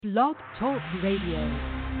Blog Talk Radio.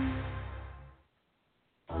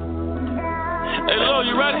 Hey, Lil,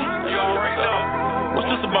 you ready? You already know. What's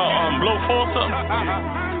this about? Blow 4 or something?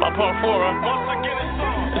 About part 4, right? Once again, it's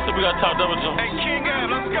on. This is we got top double jump. Hey, King,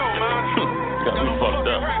 let's go, man. Got me fucked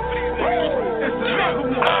up.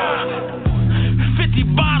 50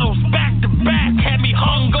 bottles back to back had me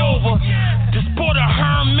hungover. Just bought a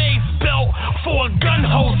Hermes belt for a gun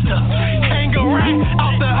holster. Hang a rack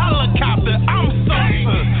out the helicopter. I'm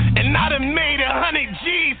Sosa. And I done made 100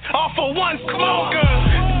 G's off of one smoker.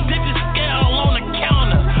 Digit scale on the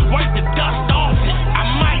counter. Wipe the dust off it. I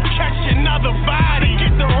might catch another body.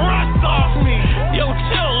 Get the rust off me. Yo,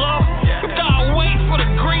 chill, love. You gotta wait for the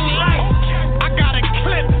green light. I got a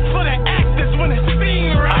clip for the actors when it's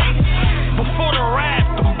seen right. Before the rap,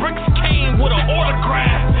 the bricks came with an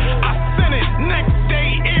autograph. I sent it next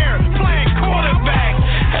day air, playing quarterback.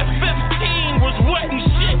 At 15 was wet and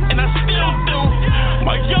shit, and I still do.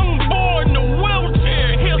 My young boy in the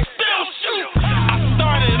wheelchair, he'll still shoot. I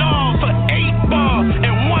started off for 8 ball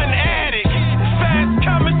and 1 addict. Fast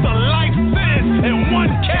coming to life sentence and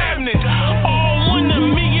 1 cabinet. All one of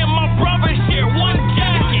me and my brother share 1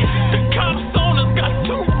 jacket. The cops on us got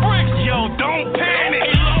 2 bricks, yo, don't panic.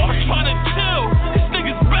 Hey, Lord, I'm trying to chill. This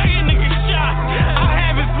nigga's begging to get shot. I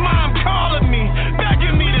have his mom calling me,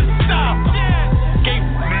 begging me to stop. Gave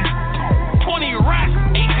me 20 racks,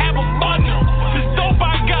 ain't have a bundle. This dope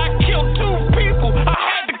I got killed 2 people. I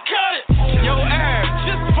had to cut it. Yo, Ab,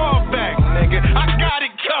 just fall back, nigga. I got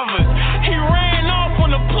it covered. He ran off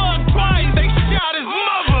on the plug twice. They shot his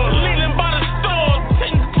mother. Leaning by the store,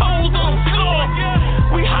 10 toes on the floor.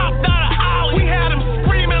 We hopped out of alley. We had him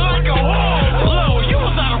screaming like a whore. Hello, you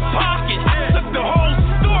was out of pocket. I took the whole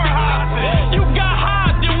store hostage. You got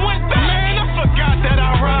high, then went back. Man, I forgot that I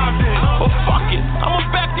robbed it. But fuck it, I'ma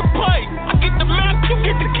back your play. I get the map, you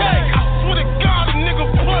get the cake. I swear to God, a nigga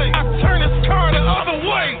play. I turn his car the other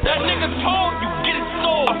way. That nigga told you, get it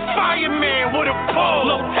sold. A fireman with a pole.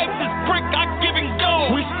 Look, take this brick, I give and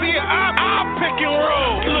go. We see it, I pick and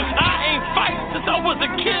roll. Look, I ain't fight since I was a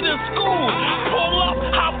kid in school. Pull up,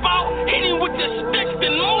 hop out, hit him with the sticks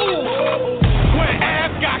and move. When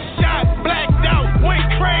Ab got shot, blacked out, went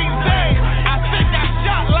crazy. I think I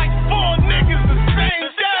shot like 4 niggas the same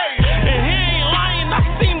day. And he ain't lying, I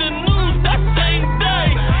seen the news that same day.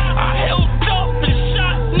 I held up and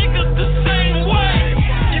shot niggas the same way.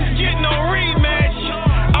 You get no rematch,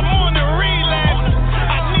 I'm on the relapse.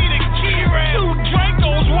 I need a key rat, 2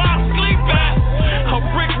 Dracos while I sleep at. A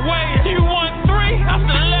brick way, you want 3? That's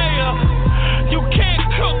the layer. You can't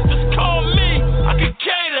cook, just call me, I can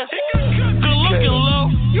cater. Good looking, low,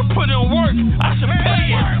 you put in work, I should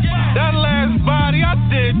pay it. That last body, I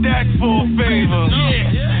did that for a favor.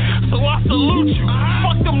 Yeah, so I salute you.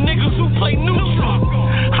 Fuck them niggas who play neutral.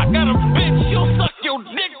 I got a bitch, she'll suck your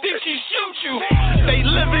dick, then she shoot you. They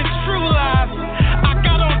living true lives. I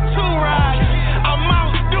got on 2 rides. I'm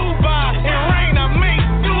out Dubai. In rain, I make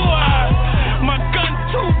do eyes. My gun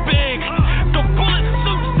too big. The bullet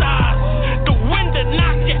suit size. The wind that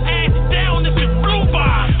knock your ass down if it blew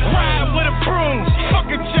by. Ride with a broom. Fuck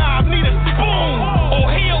a job, need a spoon. Or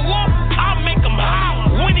he'll walk, I'll make him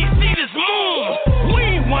holler when he see this moon. We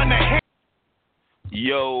ain't wanna hate.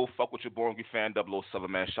 Yo, fuck with your boy, Angry Fan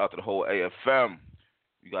 007, man. Shout out to the whole AFM.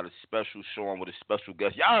 We got a special show on with a special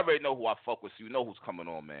guest. Y'all already know who I fuck with, so you know who's coming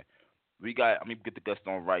on, man. I'm gonna get the guest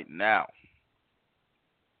on right now.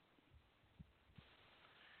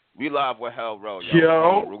 We live with rell.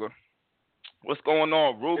 Yo. Ruger. What's going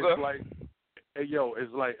on, Ruger? It's like, hey, yo,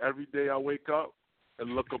 it's like every day I wake up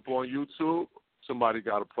and look up on YouTube, somebody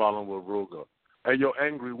got a problem with Ruger. Hey, yo,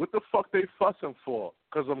 Angry, what the fuck they fussing for?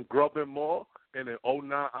 Because I'm grubbing more, and in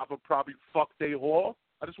 '09 I would probably fuck they whore?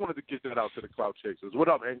 I just wanted to get that out to the clout chasers. What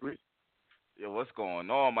up, Angry? Yo, what's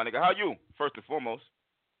going on, my nigga? How you, first and foremost?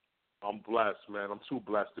 I'm blessed, man. I'm too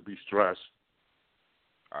blessed to be stressed.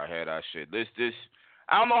 I hear that shit. This.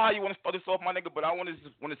 I don't know how you want to start this off, my nigga, but I want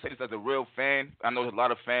to say this as a real fan. I know there's a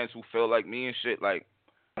lot of fans who feel like me and shit. Like,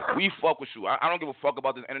 we fuck with you. I don't give a fuck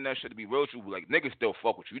about this internet shit, to be real with you. Like, niggas still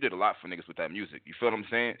fuck with you. You did a lot for niggas with that music. You feel what I'm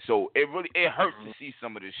saying? So it hurts to see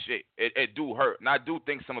some of this shit. It do hurt. And I do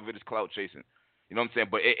think some of it is clout chasing. You know what I'm saying?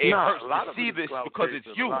 But it hurts to see this because it's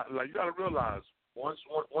you. Like, you got to realize, once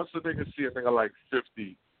the nigga see a nigga like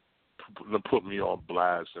 50 put me on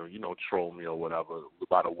blast and, troll me or whatever,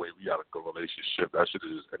 by the way, we got a good relationship, that shit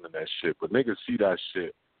is just internet shit. But niggas see that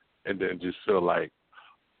shit and then just feel like,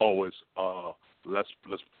 oh, it's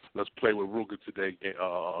let's play with Ruger today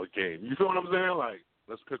game. You feel what I'm saying? Like,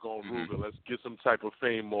 let's pick on Ruger. Let's get some type of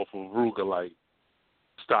fame off of Ruger. Like,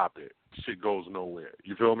 stop it. Shit goes nowhere.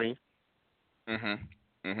 You feel me?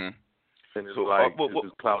 And it's So, like,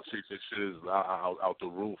 this clout chasing shit is out the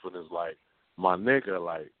roof, and it's like, my nigga,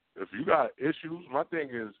 like, if you got issues, my thing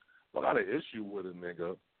is, if I got an issue with a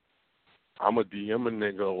nigga, I'm a DM a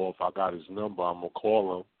nigga, or if I got his number, I'm going to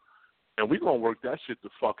call him, and we going to work that shit the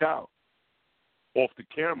fuck out. Off the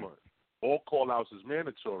camera. All call-outs is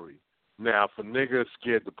mandatory. Now, if a nigga is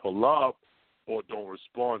scared to pull up or don't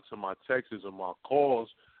respond to my texts or my calls,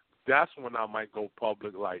 that's when I might go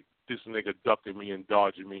public, like, this nigga ducking me and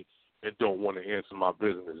dodging me and don't want to answer my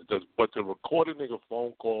business. But to record a nigga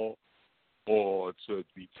phone call or to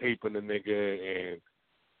be taping a nigga and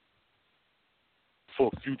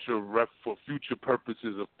for future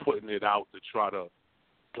purposes of putting it out to try to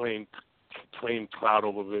claim clout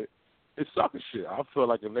over it, it's sucker shit. I feel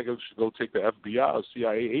like a nigga should go take the FBI or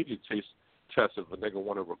CIA agent test if a nigga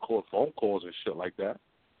want to record phone calls and shit like that.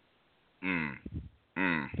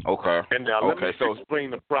 Okay. And now let me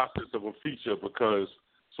explain the process of a feature, because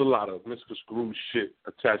it's a lot of misconstrued shit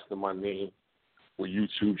attached to my name with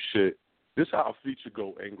YouTube shit. This is how a feature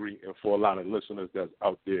go, Angry, and for a lot of listeners that's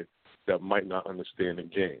out there that might not understand the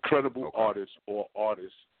game. Credible artist or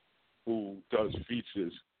artist who does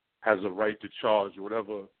features has a right to charge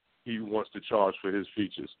whatever he wants to charge for his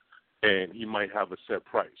features, and he might have a set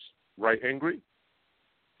price. Right, Angry?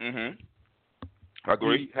 I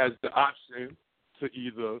agree. He has the option to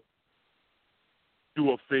either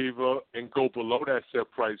do a favor and go below that set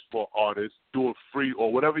price for artists, do it free,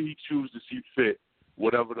 or whatever he chooses to see fit,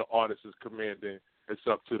 whatever the artist is commanding, it's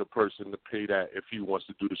up to the person to pay that if he wants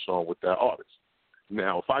to do the song with that artist.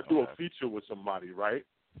 Now, if I do a feature with somebody, right,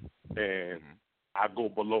 and I go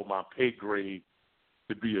below my pay grade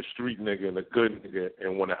to be a street nigga and a good nigga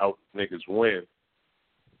and want to help niggas win,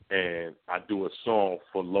 and I do a song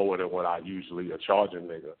for lower than what I usually charge a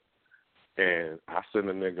nigga, and I send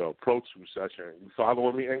a nigga a Pro 2 session. You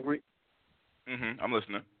following me, Angry? I'm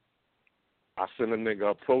listening. I send a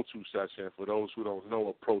nigga a Pro 2 session. For those who don't know,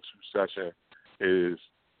 a Pro 2 session is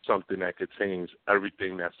something that contains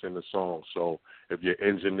everything that's in the song. So if your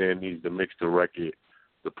engineer needs to mix the record,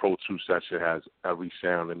 the Pro 2 session has every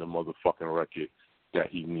sound in the motherfucking record that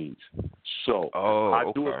he needs. So I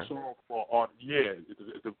do a song for art. Yeah,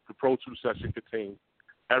 the Pro 2 session contains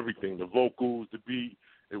everything, the vocals, the beat,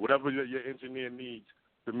 and whatever your engineer needs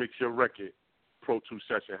to mix your record, Pro 2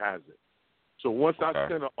 session has it. So once I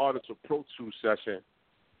send an artist a Pro 2 session,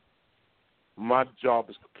 my job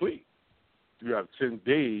is complete. You have 10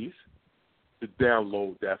 days to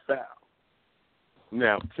download that file.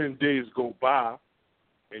 Now, 10 days go by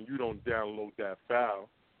and you don't download that file,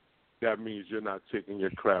 that means you're not taking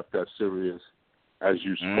your craft that serious as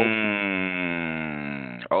you're supposed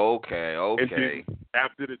to. Okay. And then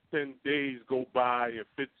after the 10 days go by and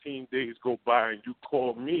 15 days go by and you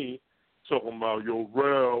call me talking about, yo,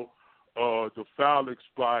 rell, the file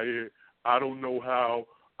expired. I don't know how.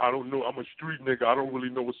 I don't know. I'm a street nigga. I don't really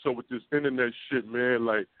know what's up with this internet shit, man.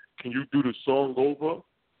 Like, can you do the song over?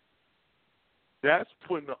 That's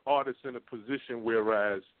putting the artist in a position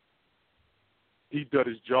whereas he did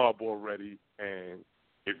his job already, and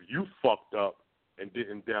if you fucked up and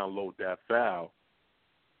didn't download that file,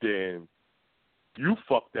 then you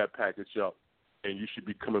fucked that package up, and you should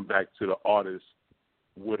be coming back to the artist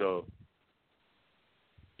with a,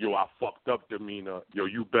 yo, I fucked up demeanor. Yo,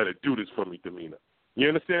 you better do this for me demeanor. You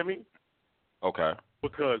understand me? Okay.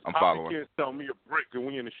 Because I'm how following. you can't sell me a brick and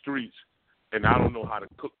we in the streets and I don't know how to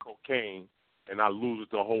cook cocaine and I lose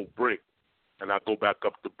the whole brick and I go back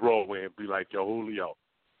up to Broadway and be like, yo, Julio,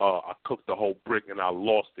 I cooked the whole brick and I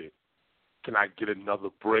lost it. Can I get another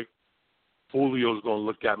brick? Julio's going to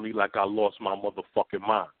look at me like I lost my motherfucking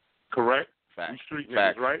mind. Correct? Facts. We street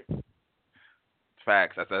Facts. niggas, right?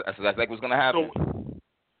 Facts. That's exactly what's going to happen.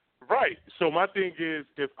 Right. So my thing is,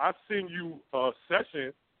 if I send you a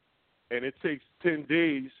session and it takes 10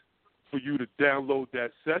 days for you to download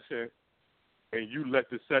that session and you let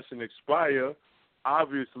the session expire,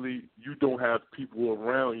 obviously you don't have people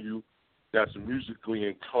around you that's musically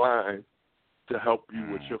inclined to help you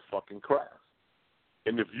with your fucking craft.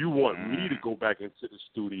 And if you want me to go back into the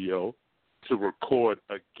studio to record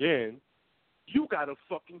again, you got to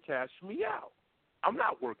fucking cash me out. I'm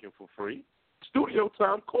not working for free. Studio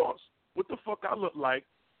time costs. What the fuck I look like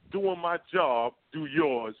doing my job, do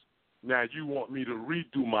yours. Now you want me to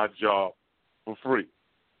redo my job for free.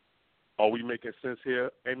 Are we making sense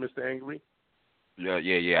here, hey, Mr. Angry? Yeah.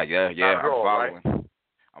 I'm all, following. Right?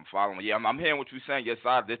 I'm following. Yeah, I'm hearing what you're saying. Yes,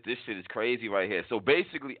 this shit is crazy right here. So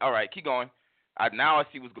basically, all right, keep going. Now I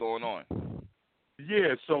see what's going on.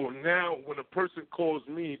 Yeah, so now when a person calls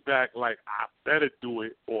me back like, I better do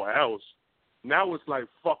it or else, now it's like,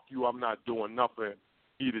 fuck you, I'm not doing nothing.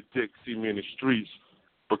 Eat a dick, see me in the streets.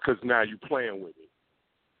 because now you playing with me.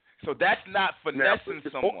 So that's not finessing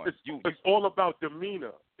someone. It's all about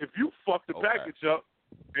demeanor. If you fuck the Okay. package up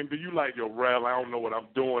and be you like, yo, rell, I don't know what I'm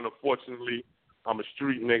doing. Unfortunately, I'm a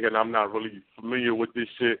street nigga and I'm not really familiar with this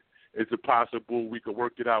shit. Is it possible we could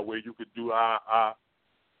work it out where you could do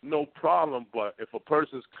no problem, but if a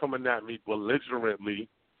person's coming at me belligerently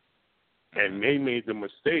and they made the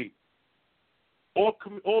mistake, all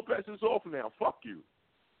bets is off now. Fuck you.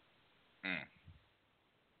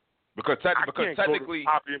 Because technically, go to the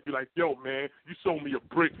poppy and be like, yo, man, you sold me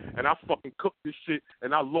a brick and I fucking cooked this shit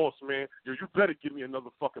and I lost, man. Yo, you better give me another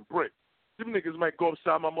fucking brick. Them niggas might go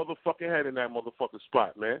upside my motherfucking head in that motherfucking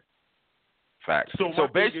spot, man. Facts. So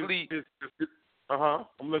basically, I'm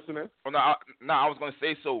listening. Well, no, I was gonna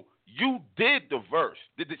say. So you did the verse.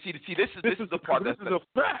 See, this is the part this is a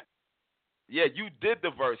fact. Yeah, you did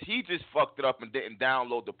the verse. He just fucked it up and didn't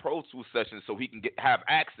download the Pro Tools session so he can have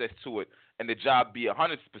access to it and the job be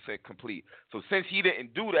 100% complete. So since he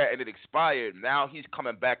didn't do that and it expired, now he's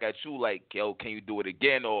coming back at you like, yo, can you do it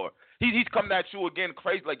again? Or he's coming at you again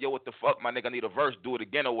crazy like, yo, what the fuck, my nigga, I need a verse, do it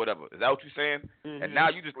again or whatever. Is that what you're saying? Mm-hmm. And now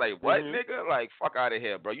you just like, what, nigga? Like, fuck out of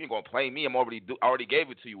here, bro. You ain't gonna play me. I already gave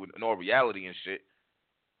it to you in all reality and shit.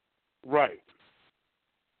 Right.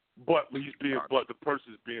 But the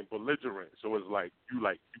person's being belligerent, so it's like you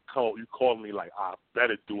call me like I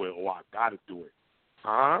better do it or I gotta do it,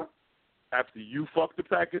 huh? After you fuck the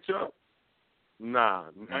package up, nah.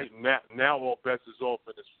 Now all bets is off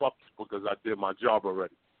and it's fucked because I did my job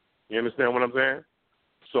already. You understand what I'm saying?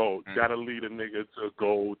 So gotta lead a nigga to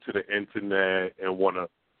go to the internet and wanna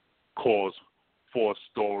cause false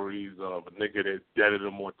stories of a nigga that deaded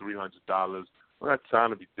him on $300. I don't have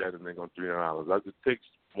time to be dead a nigga on $300. It takes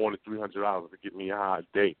more than $300 to get me a high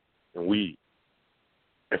day and weed.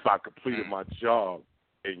 If I completed my job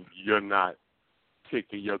and you're not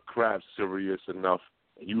taking your craft serious enough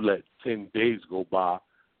and you let 10 days go by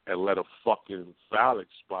and let a fucking file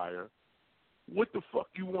expire, what the fuck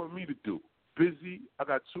you want me to do? Busy, I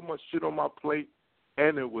got too much shit on my plate,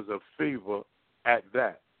 and it was a favor at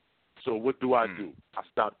that. So what do? I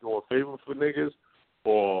stop doing favors for niggas,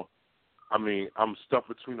 or I'm stuck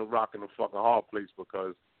between a rock and a fucking hard place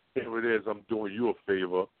because here it is, I'm doing you a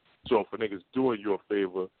favor. So if a nigga's doing you a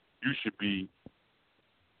favor, you should be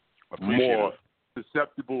more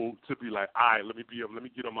susceptible to be like, all right, let me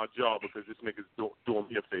get on my job because this nigga's doing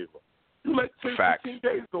me a favor. You let 10, 15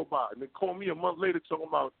 days go by and then call me a month later talking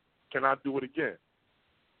about, can I do it again?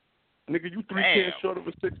 Nigga, you 3 cans short of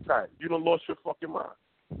a 6-pack. You done lost your fucking mind.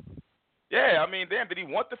 Yeah, damn, did he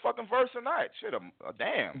want the fucking verse or not? Shit,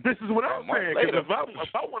 damn. This is what I'm saying. Because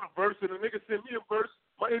if I want a verse and a nigga send me a verse,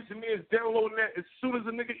 my engineer's downloading that as soon as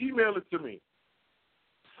the nigga email it to me.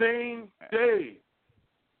 Same day.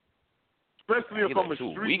 Especially if I'm a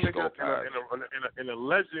street nigga and a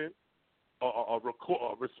legend, a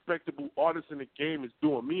respectable artist in the game is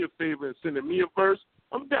doing me a favor and sending me a verse,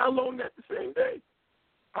 I'm downloading that the same day.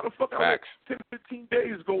 How the fuck I let 10, 15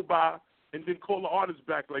 days go by and then call the artist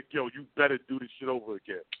back like, yo, you better do this shit over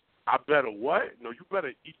again. I better what? No, you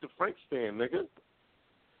better eat the Frank stand, nigga.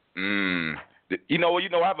 You know,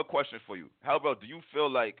 I have a question for you. How about, do you feel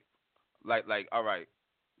like, all right,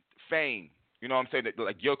 fame, you know what I'm saying, that,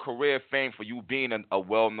 like your career fame for you being a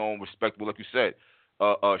well-known, respectable, like you said,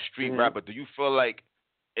 street rapper, do you feel like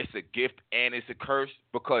it's a gift and it's a curse?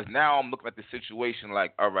 Because now I'm looking at the situation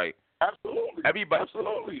like, all right, absolutely, everybody,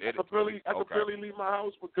 absolutely. I could barely leave my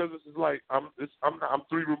house because this is like I'm 2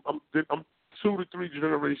 to 3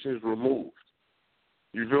 generations removed.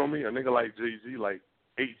 You feel me? A nigga like Jay-Z, like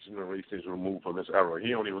 8 generations removed from this era. He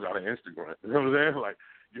don't even got an Instagram. You know what I'm saying? Like,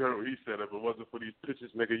 you heard what he said. If it wasn't for these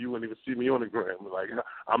pictures, nigga, you wouldn't even see me on the gram. Like,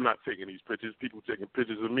 I'm not taking these pictures. People taking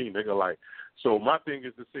pictures of me, nigga. Like, so my thing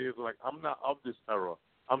is to say is like, I'm not of this era.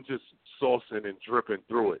 I'm just saucing and dripping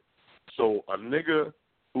through it. So a nigga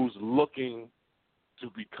who's looking to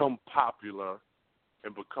become popular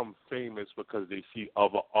and become famous because they see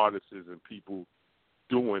other artists and people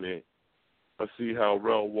doing it. I see how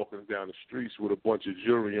Rell walking down the streets with a bunch of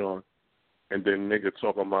jewelry on, and then nigga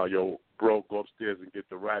talking about, yo, bro, go upstairs and get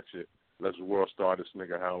the ratchet. Let's world star this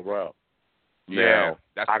nigga Hal Rell. Yeah,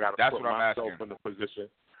 now, I gotta put myself in the position.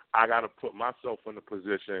 I gotta put myself in the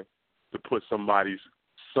position to put somebody's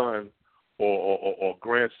son or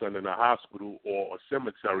grandson in a hospital or a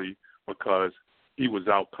cemetery because he was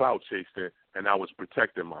out clout chasing and I was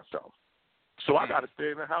protecting myself. So I got to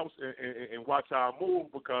stay in the house and watch how I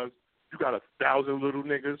move because you got 1,000 little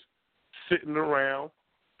niggas sitting around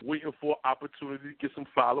waiting for opportunity to get some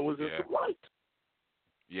followers and some likes.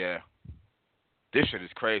 Yeah. This shit is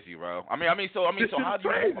crazy, bro. So how do you?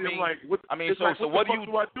 Crazy. What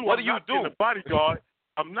do you do? The bodyguard.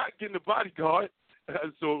 I'm not getting a bodyguard,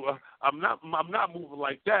 so I'm not moving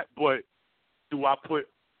like that. But do I put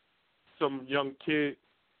some young kid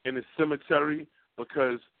in the cemetery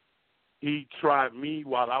because he tried me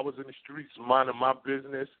while I was in the streets minding my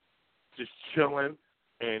business, just chilling,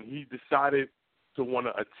 and he decided to want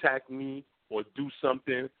to attack me or do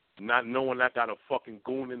something, not knowing I got a fucking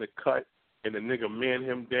goon in the cut, and the nigga man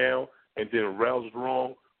him down, and then Rell's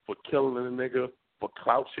wrong for killing the nigga for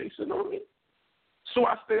clout chasing on me? So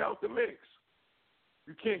I stay out the mix.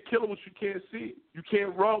 You can't kill what you can't see. You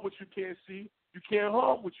can't rob what you can't see. You can't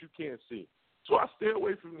harm what you can't see. So I stay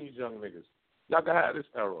away from these young niggas. Y'all can have this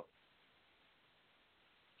era.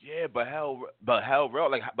 Yeah, but hell, bro.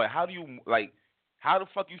 Like, but how do you How the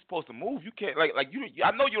fuck you supposed to move? You can't like you.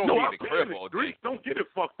 I know you don't be in the crib all day. Don't get it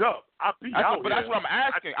fucked up. I be out but here. that's what I'm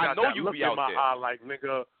asking. I know you be out my there. Eye like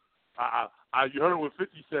nigga. You heard what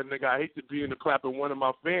 50 said, nigga. I hate to be in the clap of one of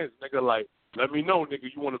my fans, nigga. Like, let me know,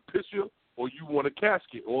 nigga. You want a picture or you want a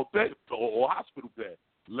casket or a bed or a hospital bed?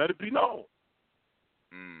 Let it be known.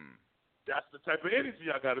 That's the type of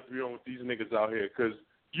energy I got to be on with these niggas out here, because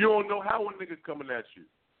you don't know how a nigga coming at you.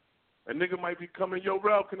 A nigga might be coming, yo,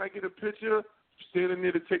 Rell, can I get a picture? Standing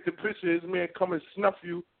there to take the picture, his man come and snuff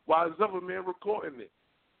you while his other man recording it.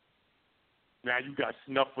 Now you got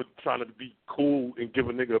snuff for trying to be cool and give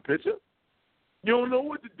a nigga a picture? You don't know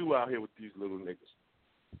what to do out here with these little niggas.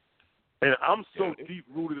 And I'm so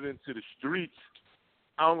deep-rooted into the streets,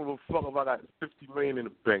 I don't give a fuck if I got $50 million in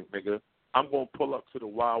the bank, nigga. I'm going to pull up to the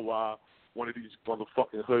Wawa, one of these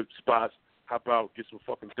motherfucking hood spots, hop out, get some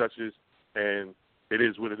fucking Dutchess, and it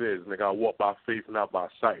is what it is. Nigga, I walk by faith, not by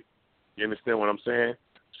sight. You understand what I'm saying?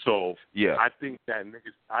 So yeah, I think that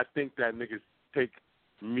niggas take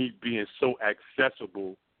me being so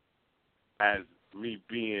accessible as me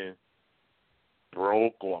being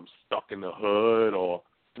broke or I'm stuck in the hood or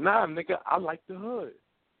nah, nigga, I like the hood.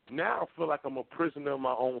 Now I feel like I'm a prisoner of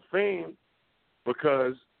my own fame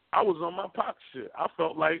because I was on my pop shit. I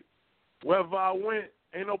felt like wherever I went,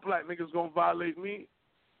 ain't no black niggas gonna violate me.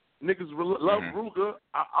 Niggas love Ruger.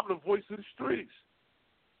 I'm the voice of the streets.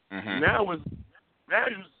 Now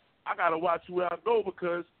I gotta watch where I go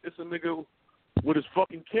because it's a nigga with his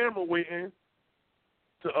fucking camera waiting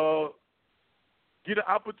to get an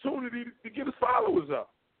opportunity to get his followers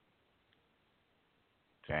up.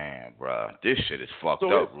 Damn, bro, this shit is fucked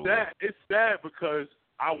so up. It's sad because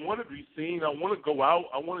I want to be seen. I want to go out.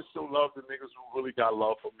 I want to show love to niggas who really got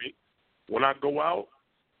love for me. When I go out,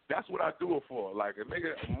 that's what I do it for. Like a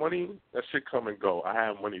nigga, money, that shit come and go. I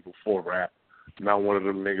had money before rap. Not one of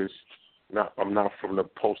them niggas. I'm not from the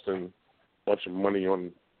posting bunch of money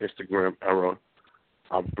on Instagram era.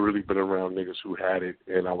 I've really been around niggas who had it,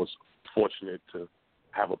 and I was fortunate to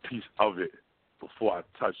have a piece of it before I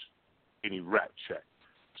touched any rap check.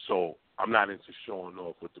 So I'm not into showing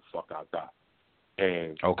off what the fuck I got.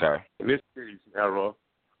 And in this era,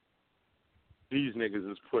 these niggas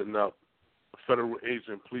is putting up federal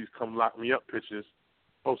agent, please come lock me up pictures,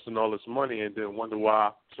 posting all this money, and then wonder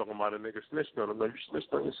why talking about a nigga snitched on him. No, you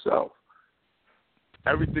snitched on yourself.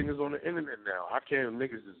 Everything is on the internet now.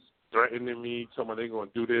 Niggas is threatening me, telling me they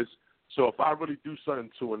gonna do this. So if I really do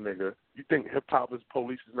something to a nigga, you think hip-hop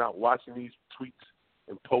police is not watching these tweets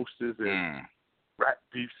and posters and rap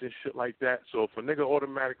beefs and shit like that? So if a nigga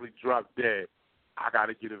automatically drop dead, I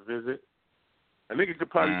gotta get a visit. A nigga could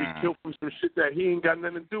probably get killed for some shit that he ain't got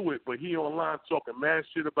nothing to do with, but he online talking mad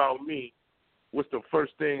shit about me. What's the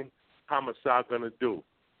first thing Homicide gonna do?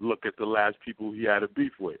 Look at the last people he had a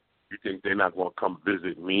beef with. You think they're not gonna come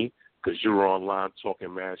visit me because you're online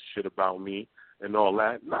talking mad shit about me and all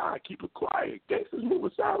that? Nah, keep it quiet. Gangsters move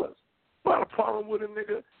with silence. Not a problem with a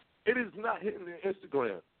nigga. It is not hitting the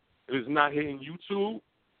Instagram. It is not hitting YouTube.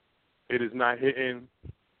 It is not hitting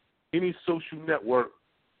any social network.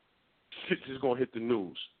 Shit just gonna hit the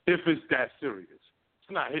news if it's that serious.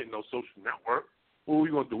 It's not hitting no social network. What are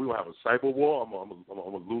we gonna do? We gonna have a cyber war? I'm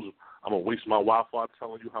gonna lose. I'm gonna waste my Wi-Fi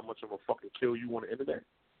telling you how much I'm gonna fucking kill you on the internet.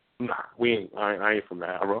 Nah, we ain't. I ain't from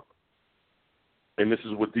that era. And this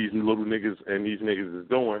is what these little niggas and these niggas is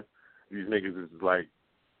doing. These niggas is like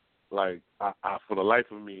I for the life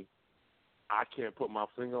of me, I can't put my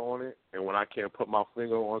finger on it. And when I can't put my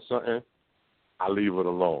finger on something, I leave it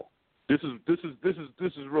alone. This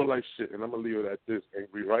is real life shit, and I'm gonna leave it at this.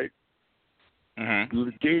 Angry, right?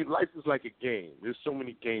 The game, life is like a game. There's so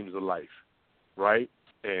many games of life, right?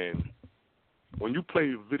 And when you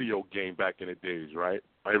play a video game back in the days, right?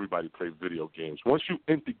 Everybody played video games. Once you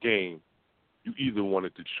enter the game, you either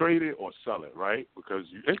wanted to trade it or sell it, right? Because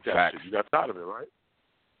you ate that shit. You got tired of it, right?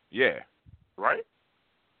 Yeah. Right?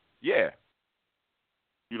 Yeah.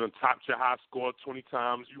 You done topped your high score 20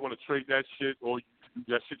 times. You want to trade that shit, or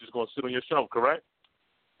that shit just going to sit on your shelf, correct?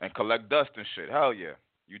 And collect dust and shit. Hell yeah.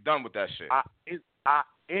 You done with that shit. I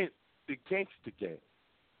end the gangster game.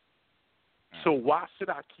 So why should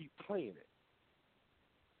I keep playing it?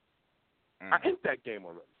 I end that game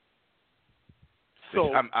already.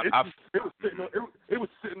 So it was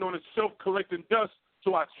sitting on a shelf collecting dust,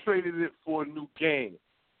 so I traded it for a new game.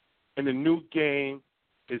 And the new game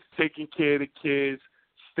is taking care of the kids,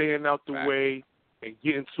 staying out the way, and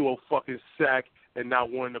getting to a fucking sack and not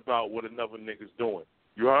worrying about what another nigga's doing.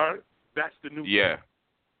 You heard? That's the new game.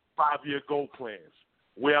 5-year goal plans,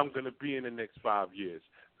 where I'm going to be in the next 5 years.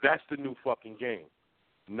 That's the new fucking game.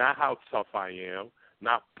 Not how tough I am,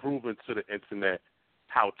 not proving to the internet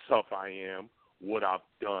how tough I am, what I've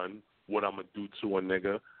done, what I'm going to do to a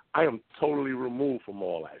nigga. I am totally removed from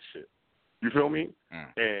all that shit. You feel me?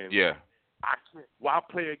 And I can't. Why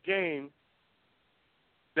play a game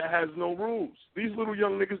that has no rules? These little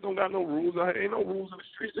young niggas don't got no rules. Ain't no rules in the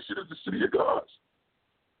streets. This shit is the city of gods.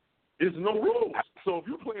 There's no rules. So if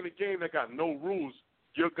you're playing a game that got no rules,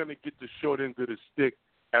 you're going to get the short end of the stick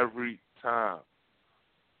every time.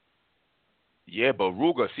 Yeah, but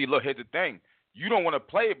Ruger, see, look, here's the thing. You don't want to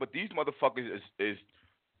play it, but these motherfuckers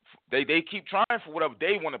they keep trying for whatever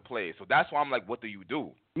they want to play. So that's why I'm like, what do you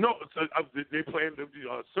do? No, they playing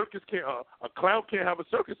circus can't. A clown can't have a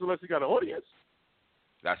circus unless he got an audience.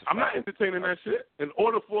 I'm not entertaining that shit. In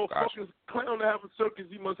order for a fucking clown to have a circus,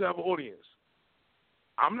 he must have an audience.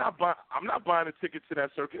 I'm not buying a ticket to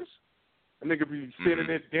that circus. A nigga be standing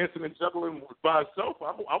there dancing and juggling by himself.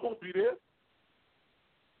 I won't be there.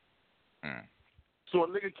 So a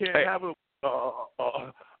nigga can't have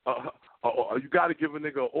you got to give a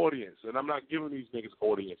nigga an audience, and I'm not giving these niggas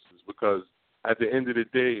audiences because at the end of the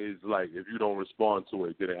day, it's like if you don't respond to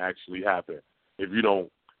it, then it actually happened. If you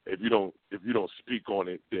don't speak on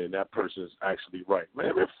it, then that person's actually right.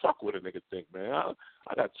 Man, fuck what a nigga think, man.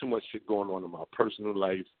 I got too much shit going on in my personal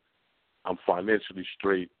life. I'm financially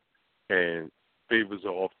straight, and favors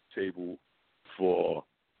are off the table for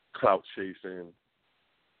clout chasing,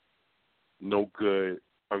 no good,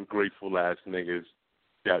 ungrateful ass niggas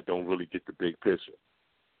that don't really get the big picture.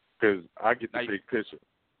 Because I get the big picture.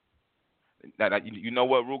 Now, you know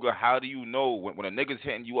what, Ruger? How do you know when a nigga's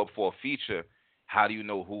hitting you up for a feature? How do you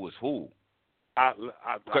know who is who? I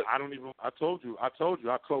don't even. I told you. I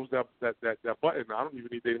closed that button. I don't even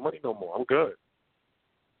need their money no more. I'm good.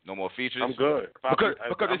 No more features. I'm good. Because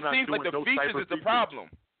it seems like the features is the problem.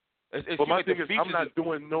 But my thing is, I'm not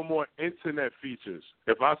doing no more internet features.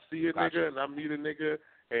 If I see a nigga and I meet a nigga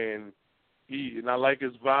and I like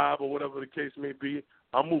his vibe or whatever the case may be,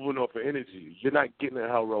 I'm moving off of energy. You're not getting a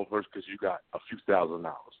Hell Rell verse because you got a few $1,000.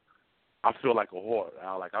 I feel like a whore.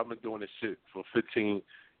 I've been doing this shit for 15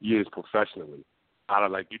 years professionally.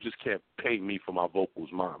 You just can't pay me for my vocals,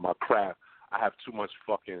 my craft. I have too much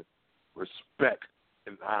fucking respect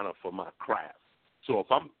and honor for my craft. So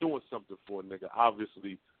if I'm doing something for a nigga,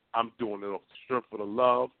 obviously I'm doing it off the strength of the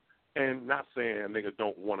love, and not saying a nigga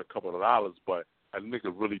don't want a couple of dollars, but a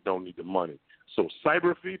nigga really don't need the money. So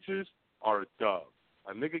cyber features are a dub.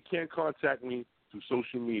 A nigga can't contact me through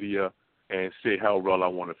social media and say, Hell Rell, I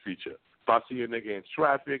want a feature. If I see a nigga in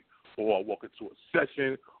traffic or I walk into a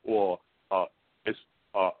session or it's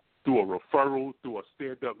through a referral, through a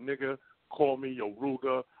stand-up nigga, call me, yo,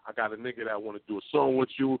 Ruger, I got a nigga that want to do a song with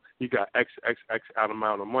you. He got X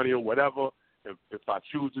amount of money or whatever. If I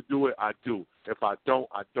choose to do it, I do. If I don't,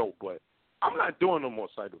 I don't. But I'm not doing no more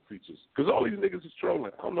cyber features because all these niggas is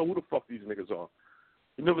trolling. I don't know who the fuck these niggas are.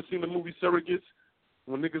 You never seen the movie Surrogates?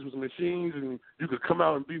 When niggas was machines and you could come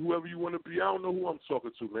out and be whoever you want to be. I don't know who I'm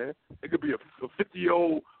talking to, man. It could be a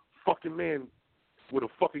 50-year-old fucking man with a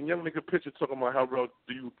fucking young nigga picture talking about how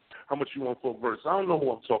much you want for a verse. I don't know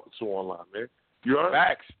who I'm talking to online, man. You heard?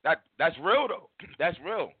 Facts. That's real, though. That's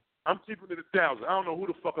real. I'm keeping it 1,000. I don't know who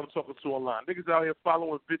the fuck I'm talking to online. Niggas out here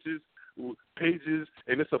following bitches, pages,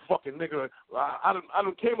 and it's a fucking nigga. I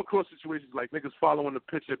done came across situations like niggas following the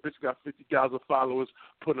picture. Bitch got 50,000 followers,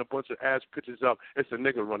 putting a bunch of ass pictures up. It's a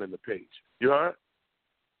nigga running the page. You heard?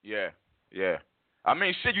 Yeah. I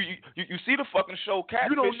mean, shit. You see the fucking show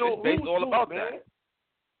Catfish? You don't know it's based all about man. that.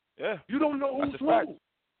 Yeah. You don't know who's who.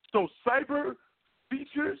 So cyber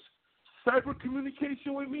features, cyber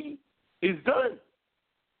communication with me is done.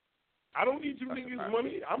 I don't need you niggas'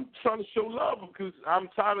 money. I'm trying to show love because I'm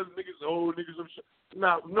tired of niggas.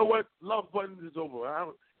 Now, you know what? Love button is over.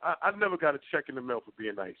 I never got a check in the mail for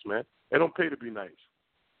being nice, man. They don't pay to be nice.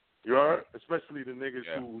 You heard? Especially the niggas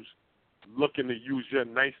who's looking to use your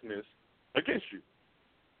niceness against you.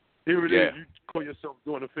 Here it is. You call yourself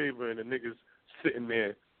doing a favor, and the niggas sitting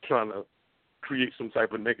there trying to create some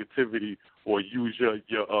type of negativity or use your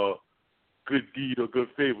good deed or good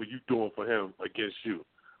favor you doing for him against you.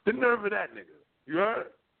 The nerve of that nigga. You heard?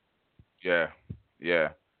 Yeah.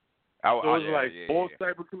 So it's all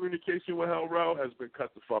type of communication with rell has been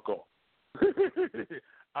cut the fuck off.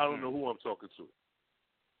 I don't know who I'm talking to.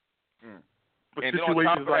 But and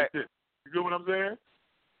situations like this. You get what I'm saying?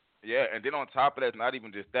 Yeah, and then on top of that, not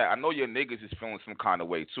even just that. I know your niggas is feeling some kind of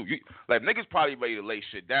way, too. Niggas probably ready to lay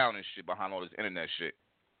shit down and shit behind all this internet shit.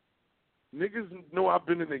 Niggas know I've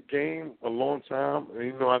been in the game a long time, and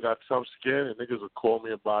you know I got tough skin, and niggas will call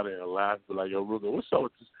me about it and laugh, be like, yo, Ruger, what's up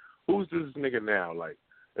with this? Who's this nigga now? Like,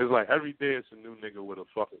 it's like every day it's a new nigga with a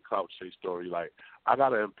fucking clout chase story. Like, I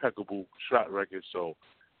got an impeccable track record, so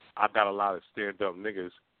I got a lot of stand-up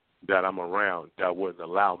niggas that I'm around that wouldn't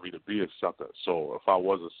allow me to be a sucker. So if I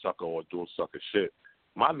was a sucker or doing sucker shit,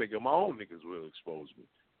 my own niggas will expose me.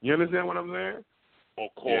 You understand what I'm saying? Or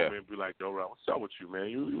call me and be like, yo, Rell, what's up with you,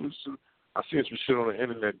 man? I seen some shit on the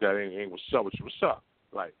internet that ain't what's up with you. What's up?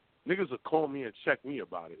 Like, niggas will call me and check me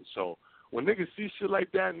about it. So when niggas see shit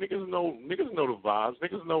like that, niggas know the vibes.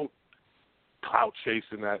 Niggas know clout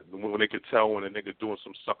chasing that when they could tell when a nigga doing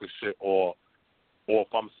some sucker shit or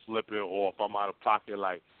if I'm slipping or if I'm out of pocket.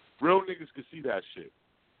 Like, real niggas can see that shit.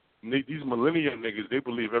 These millennial niggas, they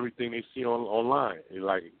believe everything they see online.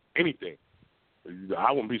 Like, anything.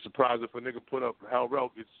 I wouldn't be surprised if a nigga put up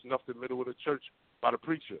rell gets snuffed in the middle of the church by the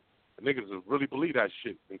preacher. The niggas will really believe that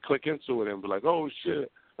shit and click into it and be like, oh,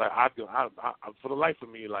 shit. Like, I for the life of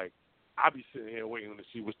me, like, I be sitting here waiting to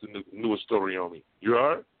see what's the newest story on me. You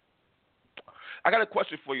heard? I got a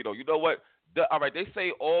question for you, though. You know what? All right, they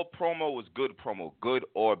say all promo is good promo, good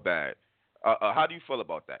or bad. How do you feel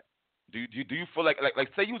about that? Do you feel like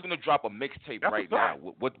say you was gonna drop a mixtape right now?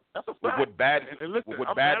 Would bad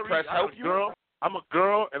press help you? I'm a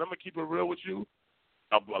girl, and I'm gonna keep it real with you.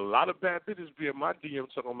 A lot of bad bitches be in my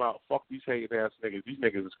DM talking about fuck these hating ass niggas. These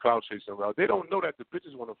niggas is clout chasing around. They don't know that the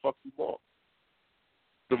bitches want to fuck you more.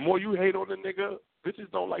 The more you hate on the nigga,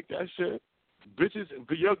 bitches don't like that shit.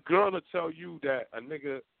 Your girl will tell you that a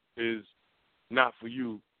nigga is not for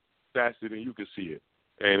you faster than you can see it.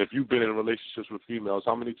 And if you've been in relationships with females,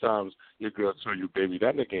 how many times your girl tell you, baby,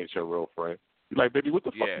 that nigga ain't your real friend? You're like, baby, what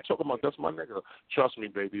the fuck you talking about? That's my nigga. Trust me,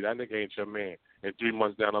 baby, that nigga ain't your man. And 3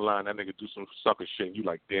 months down the line, that nigga do some sucker shit, and you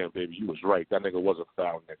like, damn, baby, you was right. That nigga was a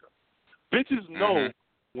foul nigga. Bitches know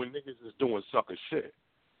when niggas is doing sucker shit.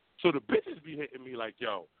 So the bitches be hitting me like,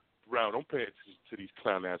 yo, bro, don't pay attention to these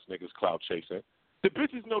clown-ass niggas clout chasing. The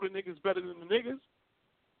bitches know the niggas better than the niggas.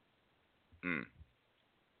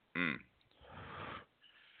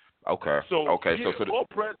 Okay. So So all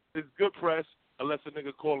press is good press unless a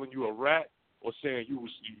nigga calling you a rat or saying you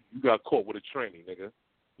got caught with a tranny, nigga.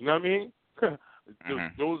 You know what I mean?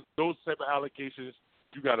 Those type of allegations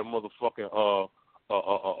you got to motherfucking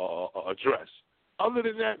address. Other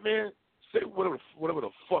than that, man, say whatever the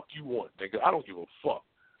fuck you want, nigga. I don't give a fuck.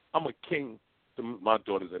 I'm a king to my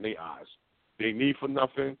daughters in their eyes. They need for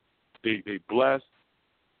nothing. They blessed.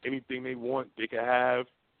 Anything they want, they can have,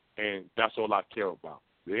 and that's all I care about.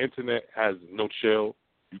 The internet has no chill.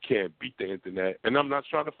 You can't beat the internet, and I'm not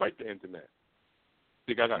trying to fight the internet.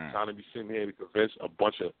 Think I got time to be sitting here to convince a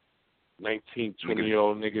bunch of 19,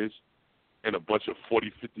 20-year-old niggas and a bunch of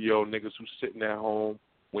 40, 50-year-old niggas who's sitting at home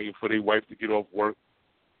waiting for their wife to get off work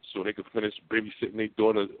so they can finish babysitting their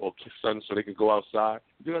daughter or son so they can go outside.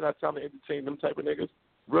 You think I got time to entertain them type of niggas?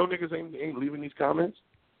 Real niggas ain't leaving these comments.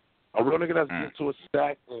 A real nigga that's getting to a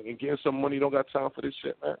stack and getting some money don't got time for this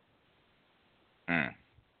shit, man.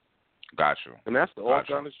 Got you. And that's the all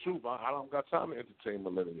honest truth. I don't got time to entertain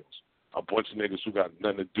millennials. A bunch of niggas who got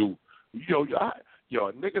nothing to do. Yo,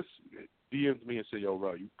 niggas DM'd me and say, yo,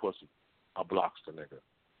 Rell, you pussy. I blocks the nigga.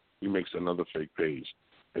 He makes another fake page.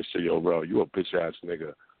 They say, yo, Rell, you a bitch-ass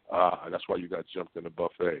nigga. That's why you got jumped in the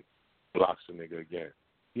buffet. Blocks the nigga again.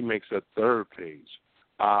 He makes a third page.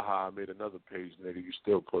 I made another page, nigga. You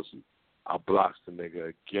still pussy. I blocks the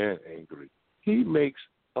nigga again, angry. He makes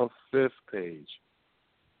a fifth page.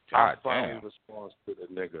 I finally responds to the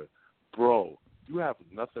nigga, bro, you have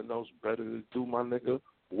nothing else better to do, my nigga?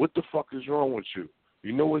 What the fuck is wrong with you?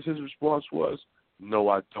 You know what his response was? No,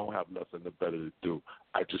 I don't have nothing better to do.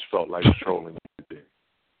 I just felt like trolling you today.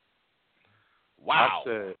 Wow. I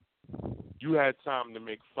said, you had time to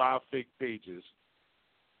make 5 fake pages.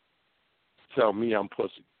 Tell me I'm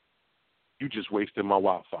pussy. You just wasted my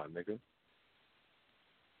Wi-Fi, nigga.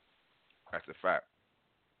 That's a fact.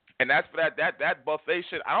 And that's for that buffet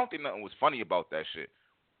shit. I don't think nothing was funny about that shit.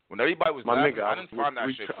 When everybody was laughing, I didn't find that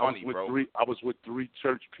shit funny, bro. I was with 3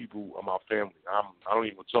 church people of my family. I don't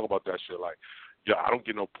even talk about that shit. Like, Yo, I don't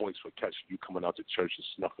get no points for catching you coming out to church and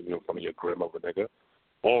snuffing you in front of your grandmother, nigga.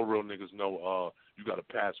 All real niggas know you got to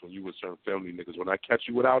pass when you with certain family niggas. When I catch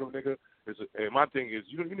you without them, nigga, and my thing is,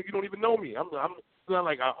 you don't even know me. It's not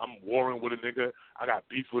like I'm warring with a nigga. I got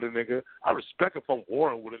beef with a nigga. I respect if I'm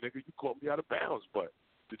warring with a nigga. You caught me out of bounds, but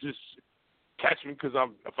to just catch me because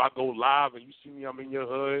if I go live and you see me, I'm in your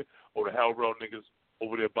hood, or the hell real niggas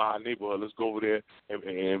over there by our neighborhood, let's go over there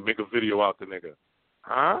and make a video out the nigga.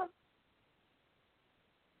 Huh?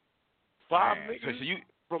 Five niggas so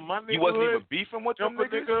from my neighborhood. You wasn't even beefing with them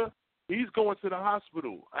niggas? Nigga, he's going to the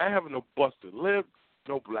hospital. I ain't having no busted lip,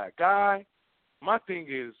 no black eye. My thing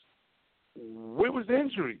is, where was the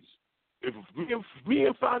injuries? If me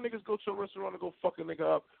and five niggas go to a restaurant and go fuck a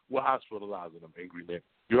nigga up, we're hospitalizing them, angry nigga.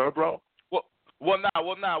 You heard, bro? Well, nah. And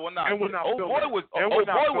we're not old boy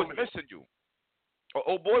was missing you.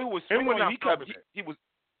 Old boy who was filming you, he was.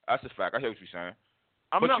 That's a fact. I hear what you're saying.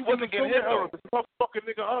 But you wasn't getting hit though. If I fuck a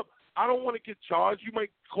nigga up, I don't want to get charged. You might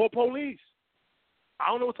call police. I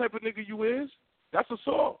don't know what type of nigga you is. That's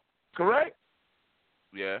assault, correct?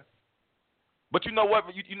 Yeah. But you know what?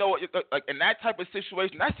 You know what? Like in that type of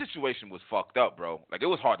situation, that situation was fucked up, bro. Like it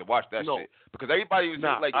was hard to watch that shit because everybody was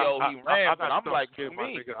just like, "Yo, he ran," but I'm like, skin, my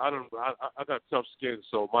nigga, I got tough skin,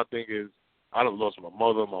 so my thing is, I done lost my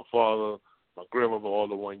mother, my father, my grandmother all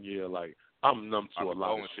in 1 year. Like I'm numb to a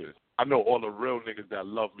lot of shit. I know all the real niggas that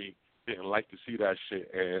love me didn't like to see that shit,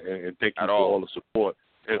 and thank you for all the support,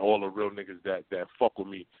 and all the real niggas that fuck with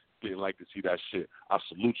me didn't like to see that shit. I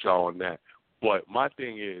salute y'all on that. But my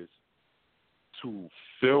thing is, to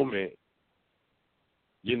film it,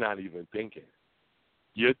 you're not even thinking.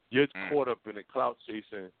 You're caught up in the clout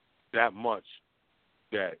chasing that much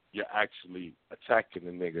that you're actually attacking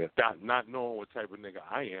the nigga, not knowing what type of nigga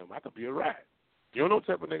I am. I could be a rat. You don't know what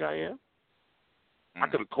type of nigga I am? I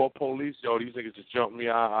could have called police. Yo, these niggas just jumped me.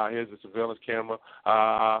 Here's the surveillance camera.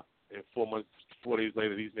 And 4 days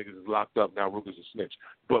later, these niggas is locked up. Now Ruger's a snitch.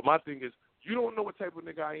 But my thing is, you don't know what type of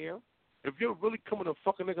nigga I am. If you're really coming to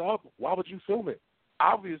fuck a nigga up, why would you film it?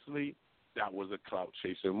 Obviously, that was a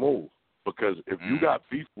clout-chasing move. Because if you got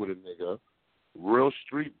beef with a nigga, real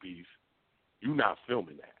street beef, you not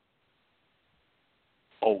filming that.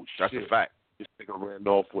 Oh, shit. That's a fact. This nigga ran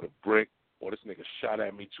off with a brick, or this nigga shot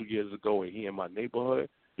at me 2 years ago and he in my neighborhood.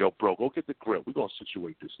 Yo, bro, go get the grip. We're going to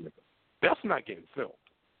situate this nigga. That's not getting filmed.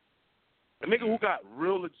 A nigga who got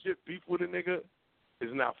real legit beef with a nigga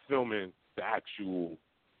is not filming the actual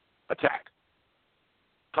attack.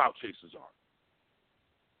 Clout chasers are.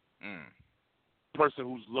 Person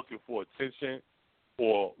who's looking for attention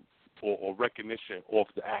or recognition off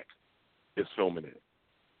the act is filming it.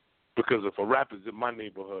 Because if a rapper's in my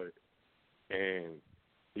neighborhood and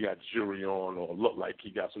he got jewelry on or look like he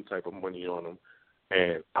got some type of money on him,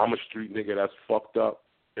 and I'm a street nigga that's fucked up,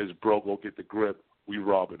 is bro, go get the grip, we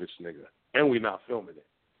robbing this nigga. And we not filming it.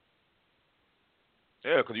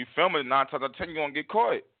 Yeah, because you filming it 9 times out of 10, you're going to get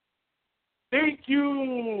caught. Thank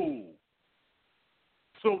you.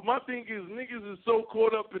 So my thing is, niggas is so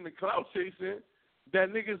caught up in the clout chasing that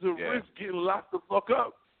niggas are risk getting locked the fuck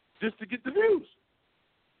up just to get the views.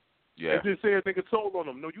 Yeah. And just say a nigga told on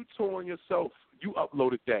them. No, you told on yourself. You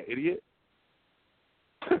uploaded that, idiot.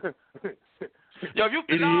 Yo,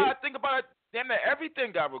 I think about it. Damn near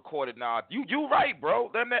everything got recorded now. You right, bro.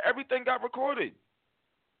 Damn near everything got recorded.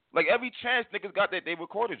 Like every chance niggas got that they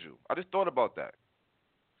recorded you. I just thought about that.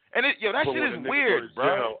 And that shit is weird, bro.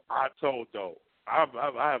 Jail, I told though. I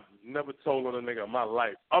have never told on a nigga in my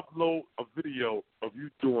life. Upload a video of you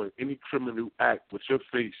doing any criminal act with your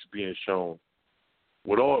face being shown.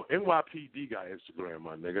 With all NYPD got Instagram,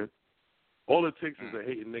 my nigga. All it takes is a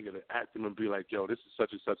hating nigga to act them and be like, yo, this is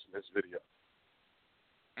such and such in this video.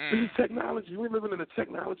 This is technology. We're living in a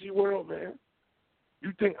technology world, man.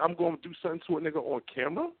 You think I'm going to do something to a nigga on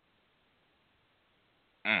camera?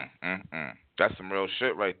 That's some real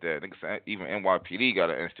shit right there. Niggas, even NYPD got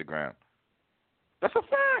an Instagram. That's a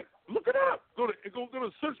fact. Look it up. Go to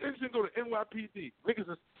search engine. Go to NYPD.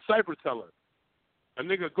 Niggas is cyber telling. A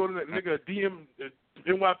nigga go to that nigga DM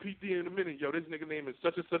NYPD in a minute. Yo, this nigga name is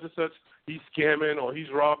such and such and such. He's scamming or he's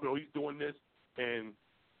robbing or he's doing this, and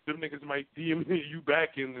them niggas might DM you back,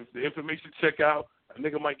 and if the information check out, a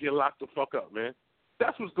nigga might get locked the fuck up, man.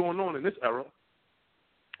 That's what's going on in this era.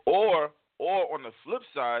 Or on the flip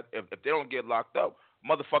side, if they don't get locked up,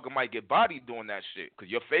 motherfucker might get bodied doing that shit because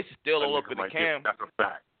your face is still all up in the cam. That's a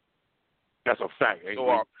fact. That's a fact.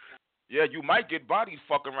 So, yeah, you might get bodied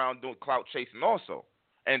fucking around doing clout chasing also.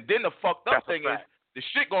 And then the fucked up thing is the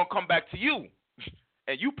shit gonna come back to you,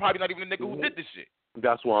 and you probably not even the nigga who did this shit.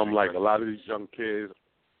 That's why I'm like, a lot of these young kids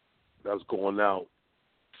that's going out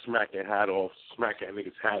smacking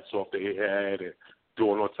niggas' hats off their head and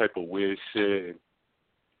doing all type of weird shit. And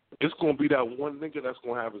it's gonna be that one nigga that's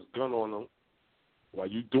gonna have his gun on him while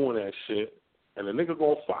you doing that shit, and the nigga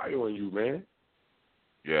gonna fire on you, man.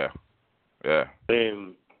 Yeah.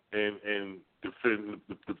 And the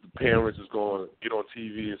parents is gonna get on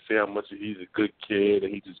TV and say how much he's a good kid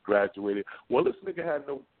and he just graduated. Well, this nigga had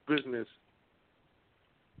no business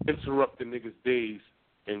interrupting niggas' days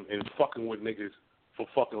and fucking with niggas for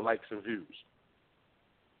fucking likes and views.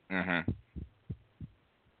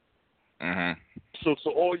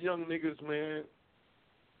 So all young niggas, man,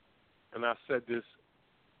 and I said this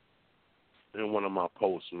in one of my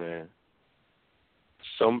posts, man.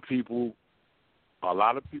 A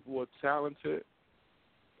lot of people are talented,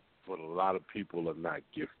 but a lot of people are not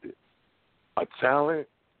gifted. A talent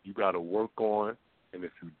you got to work on, and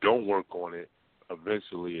if you don't work on it,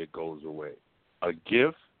 eventually it goes away. A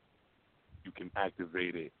gift, you can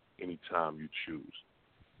activate it anytime you choose.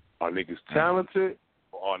 Are niggas talented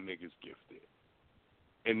or are niggas gifted?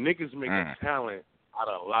 And niggas make a talent out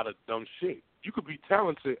of a lot of dumb shit. You could be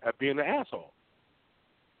talented at being an asshole,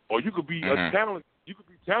 or you could be You could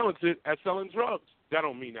be talented at selling drugs. That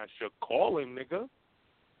don't mean that's your calling, nigga.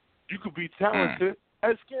 You could be talented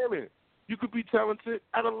at scamming. You could be talented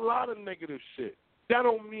at a lot of negative shit. That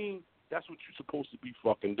don't mean that's what you're supposed to be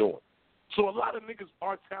fucking doing. So a lot of niggas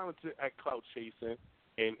are talented at clout chasing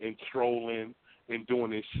and trolling and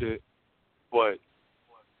doing this shit. But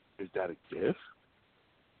is that a gift?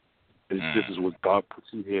 This is what God put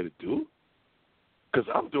you here to do? Because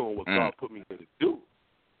I'm doing what God put me here to do.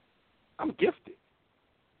 I'm gifted.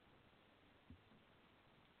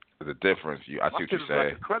 The difference, I see what you're saying.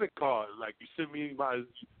 Like a credit card, like you send me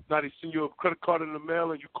now they send you a credit card in the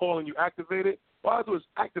mail and you call and you activate it. All I do is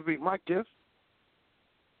activate my gift.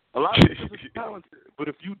 A lot of niggas is talented, but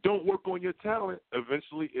if you don't work on your talent,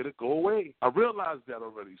 eventually it'll go away. I realized that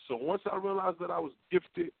already. So once I realized that I was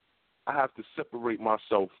gifted, I have to separate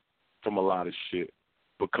myself from a lot of shit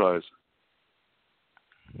because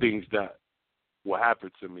things that will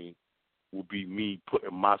happen to me will be me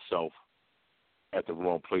putting myself at the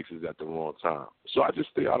wrong places at the wrong time. So I just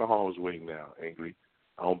stay out of harm's way now, Angry.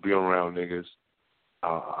 I don't be around niggas.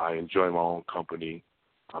 I enjoy my own company.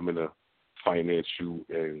 I'm in a financial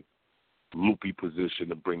and loopy position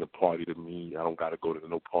to bring the party to me. I don't got to go to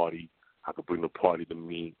no party. I can bring the party to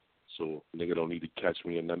me. So nigga don't need to catch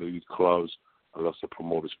me in none of these clubs unless the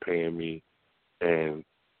promoter's paying me. And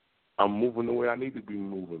I'm moving the way I need to be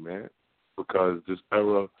moving, man, because this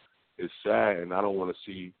era is sad, and I don't want to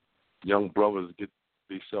see young brothers get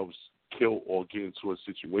themselves killed or get into a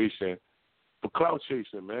situation for clout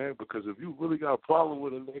chasing, man, because if you really got a problem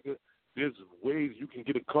with a nigga, there's ways you can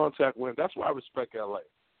get in contact with him. That's why I respect L.A.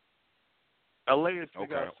 L.A. is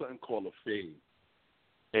got something called a fade.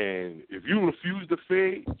 And if you refuse to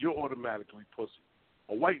fade, you're automatically pussy.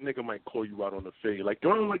 A white nigga might call you out on the fade. Like, I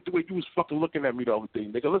don't like the way you was fucking looking at me the other day,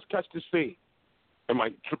 nigga. Let's catch this fade. And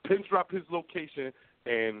might pin drop his location,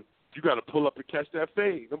 and you got to pull up and catch that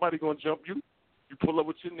fade. Nobody going to jump you. You pull up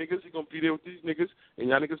with your niggas, you're going to be there with these niggas, and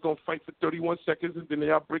y'all niggas going to fight for 31 seconds, and then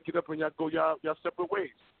y'all break it up and y'all go y'all separate ways.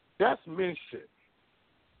 That's men shit.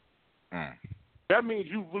 That means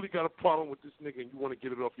you really got a problem with this nigga and you want to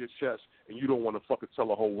get it off your chest and you don't want to fucking tell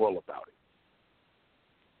the whole world about it.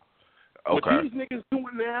 Okay. What these niggas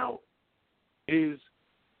doing now is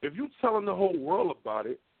if you telling the whole world about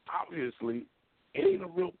it, obviously it ain't a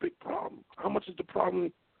real big problem. How much is the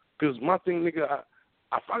problem? Because my thing, nigga,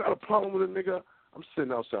 if I got a problem with a nigga, I'm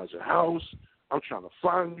sitting outside your house. I'm trying to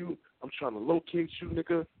find you. I'm trying to locate you,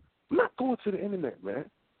 nigga. I'm not going to the internet, man.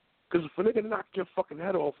 Because if a nigga knock your fucking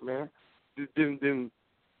head off, man, then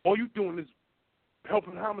all you doing is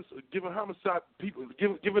helping homicide, giving homicide people,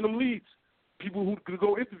 giving them leads, people who could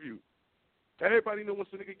go interview. Everybody knows once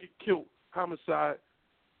a nigga get killed, homicide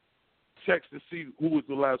checks to see who was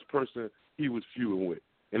the last person he was feuding with.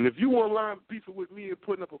 And if you online beefing with me and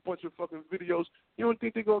putting up a bunch of fucking videos, you don't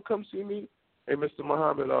think they're going to come see me? Hey, Mr.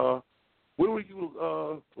 Muhammad, where were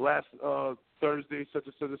you last Thursday, such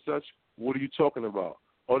and such and such? What are you talking about?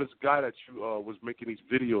 Oh, this guy that you was making these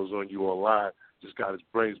videos on you online just got his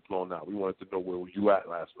brains blown out. We wanted to know where were you at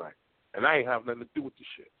last night. And I ain't have nothing to do with this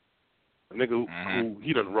shit. A nigga who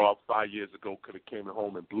he done robbed 5 years ago could have came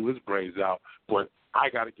home and blew his brains out, but I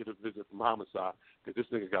got to get a visit from homicide because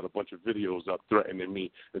this nigga got a bunch of videos up threatening me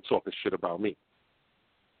and talking shit about me.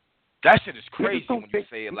 That shit is crazy when you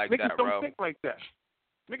say it like that, bro. Niggas don't think like that.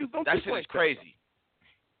 Niggas don't think like that. That shit is crazy.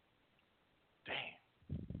 Damn.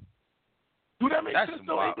 Do that make sense,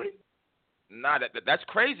 though, Avery? Nah, that's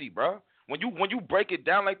crazy, bro. When you break it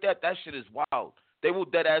down like that, that shit is wild. they will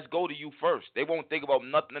dead ass go to you first. They won't think about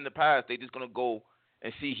nothing in the past. They just gonna go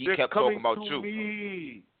and see he They're kept talking about you.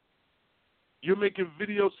 Me. You're making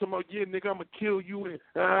videos talking about, yeah, nigga, I'ma kill you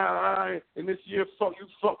and this year, fuck you,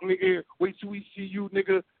 fuck nigga. Wait till we see you,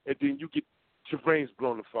 nigga, and then you get your brains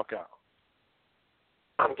blown the fuck out.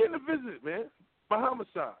 I'm getting a visit, man, by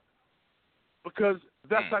homicide. Because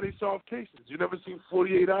that's how they solve cases. You never seen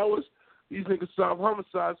 48 hours? These niggas solve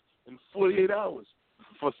homicides in 48 hours.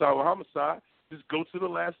 For solve a homicide, just go to the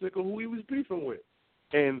last nigga who he was beefing with.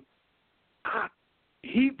 And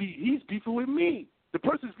he's beefing with me. The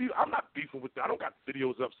person's beefing. I'm not beefing with them. I don't got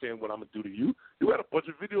videos up saying what I'm going to do to you. You got a bunch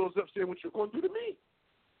of videos up saying what you're going to do to me.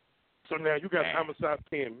 So now you got homicide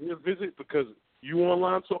paying me a visit because you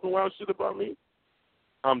online talking wild shit about me?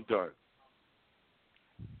 I'm done.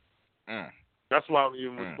 That's why I don't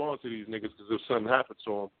even respond to these niggas, because if something happens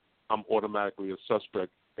to them, I'm automatically a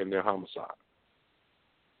suspect in their homicide.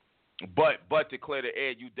 But to clear the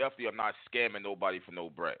air, you definitely are not scamming nobody for no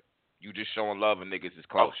bread. You just showing love and niggas is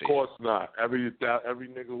clout shit. Of course not. Every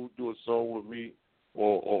nigga who do a song with me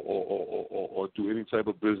or do any type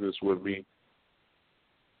of business with me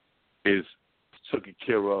is taken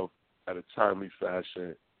care of at a timely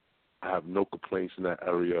fashion. I have no complaints in that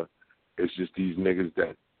area. It's just these niggas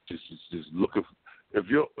that just looking. If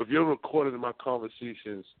you're recording my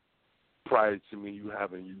conversations prior to me, you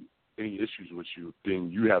having any issues with you, then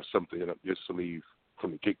you have something up your sleeve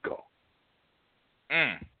from the get go.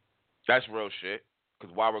 That's real shit.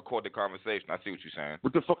 Because why record the conversation? I see what you're saying.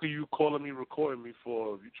 What the fuck are you calling me, recording me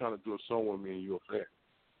for? If you're trying to do a song with me and you're a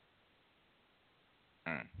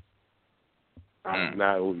fan.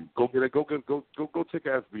 Now go take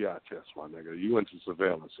an FBI test, my nigga. You into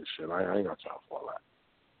surveillance and shit. I ain't got time for all that.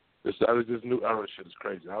 This new era shit is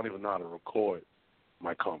crazy. I don't even know how to record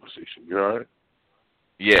my conversation. You heard?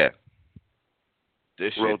 Yeah.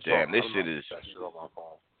 This Real shit, damn. talk. This shit is. That shit on my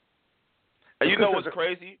phone. And you know what's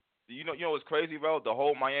crazy? You know what's crazy, bro? The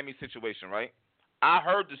whole Miami situation, right? I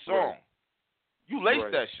heard the song. Right. You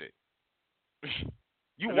laced that shit.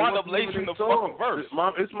 You wound up lacing the fucking verse.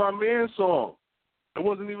 It's my man's song. It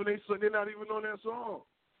wasn't even their song. They're not even on that song.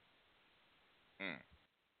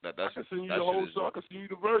 I can send you the whole song. I can send you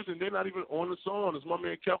the version. They're not even on the song. It's my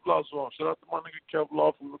man Kevlar's song. Shout out to my nigga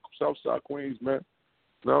Kevlar from the Southside Queens, man.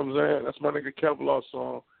 You know what I'm saying? That's my nigga Kevlar's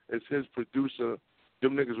song. It's his producer.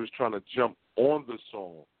 Them niggas was trying to jump on the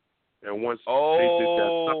song. And once they did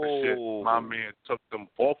that sucker shit, my man took them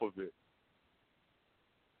off of it.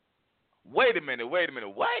 Wait a minute.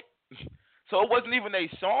 What? So it wasn't even a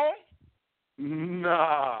song?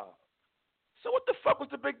 Nah. So what the fuck was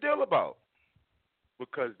the big deal about?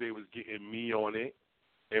 Because they was getting me on it,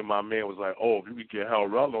 and my man was like, oh, if you could get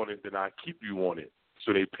rell on it, then I keep you on it.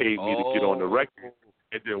 So they paid me to get on the record.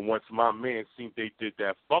 And then once my man seen they did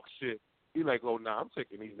that fuck shit, he like, oh, nah, I'm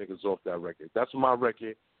taking these niggas off that record. That's my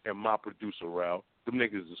record and my producer, Rell. Them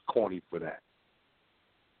niggas is corny for that.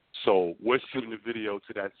 So we're shooting the video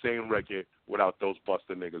to that same record without those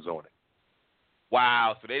buster niggas on it.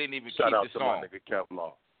 Wow, so they didn't even keep the song. Shout out to my nigga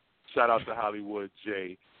Kevlar. Shout out to Hollywood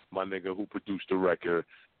J, my nigga who produced the record.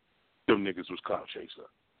 Them niggas was clout chaser.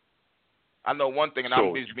 I know one thing, and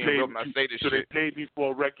I'm just being real when I say this shit. So they paid me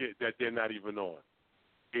for a record that they're not even on.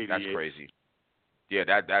 That's crazy. Yeah,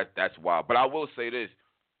 that's wild. But I will say this.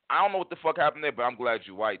 I don't know what the fuck happened there, but I'm glad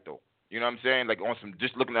you're white, though. You know what I'm saying? Like, on some,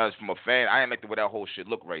 just looking at it from a fan, I ain't like the way that whole shit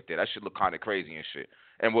looked right there. That shit looked kind of crazy and shit.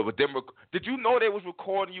 And with them, did you know they was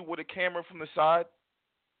recording you with a camera from the side?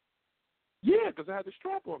 Yeah, because I had the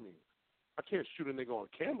strap on me. I can't shoot a nigga on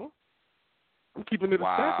camera. I'm keeping it a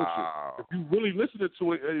stack with you. If you really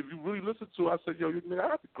listen to it, I said, yo, you nigga, I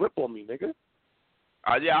got the grip on me, nigga.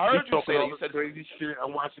 Yeah, I heard you say that. You said crazy shit.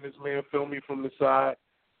 I'm watching this man film me from the side.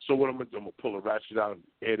 So what I'm gonna do? I'm gonna pull a ratchet out and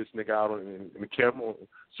air this nigga out in the camera. As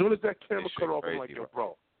soon as that camera cut off, I'm like, yo,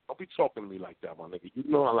 bro, don't be talking to me like that, my nigga. You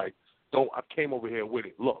know I came over here with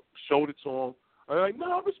it. Look, showed it to him. I'm like,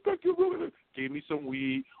 no, I respect you, really. Gave me some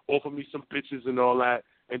weed, offered me some bitches and all that,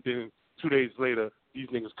 and then 2 days later, these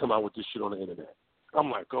niggas come out with this shit on the internet. I'm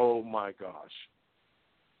like, oh my gosh,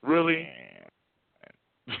 really?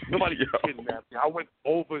 Nobody kidnapped me. I went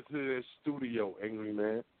over to their studio, Angry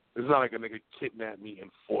Man. It's not like a nigga kidnapped me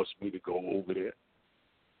and forced me to go over there.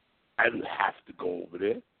 I didn't have to go over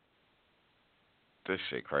there. This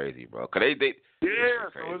shit crazy, bro. Cause they yeah,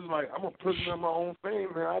 so it's like I'm a prisoner of my own fame,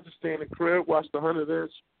 man. I just stay in the crib, watch the 100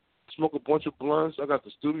 inch, smoke a bunch of blunts. I got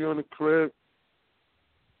the studio in the crib.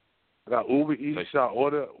 I got Uber Eats. I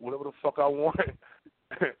order whatever the fuck I want.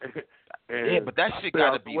 Yeah, but that shit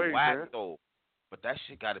gotta be whack, though. But that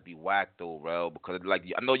shit gotta be whack though, Rell, because like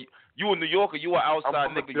I know you a New Yorker, you an outside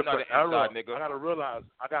nigga, you're not an inside nigga. I gotta realize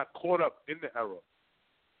I got caught up in the era.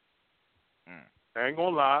 I ain't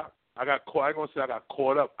gonna lie. I ain't gonna say I got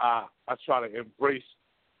caught up. I try to embrace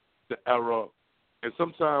the era, and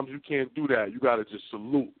sometimes you can't do that. You gotta just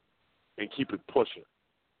salute and keep it pushing.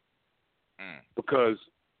 Because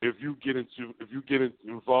if you get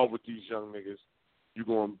involved with these young niggas, you're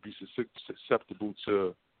gonna be susceptible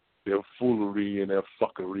to their foolery and their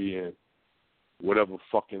fuckery and whatever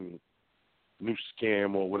fucking new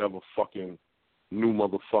scam or whatever fucking new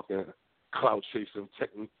motherfucking cloud chasing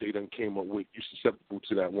technique they done came up with. You're susceptible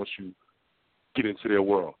to that once you get into their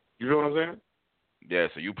world. You know what I'm saying? Yeah,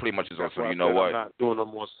 so you pretty much is on some, you I'm know what? I'm not doing no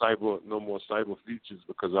more cyber features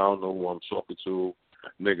because I don't know who I'm talking to.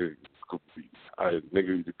 Nigga could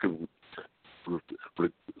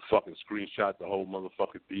fucking screenshot the whole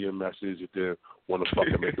motherfucking DM message if they want to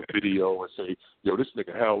fucking make a video and say, yo, this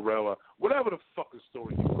nigga hell rell, whatever the fucking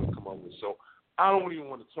story you want to come up with. So I don't even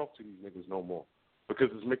want to talk to these niggas no more because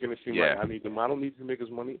it's making it seem like I need them. I don't need these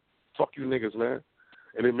niggas' money. Fuck you niggas, man.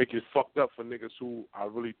 And it make it fucked up for niggas who I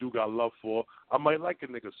really do got love for. I might like a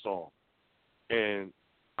nigga's song. And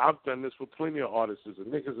I've done this with plenty of artists. And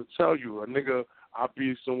niggas will tell you, a nigga, I'll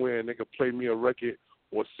be somewhere and nigga play me a record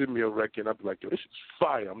or send me a record, and I'll be like, yo, this is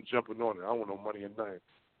fire. I'm jumping on it. I don't want no money or nothing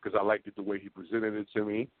because I liked it the way he presented it to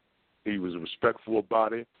me. He was respectful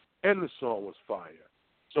about it, and the song was fire.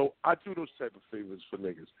 So I do those type of favors for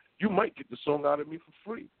niggas. You might get the song out of me for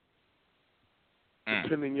free,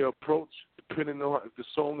 depending on your approach, depending on if the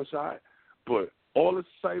song is high. But all this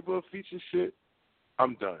cyber feature shit,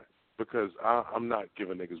 I'm done because I'm not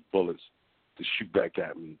giving niggas bullets to shoot back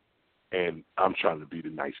at me, and I'm trying to be the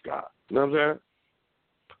nice guy. You know what I'm saying?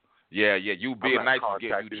 Yeah, you being nice to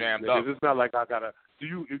get you jammed up. It's not like I gotta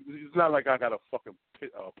It's not like I got a fucking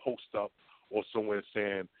post up or somewhere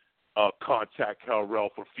saying contact Hell Rell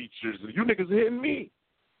for features. You niggas are hitting me.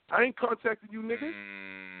 I ain't contacting you niggas.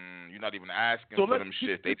 You're not even asking for them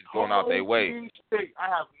shit. They just going out their way. I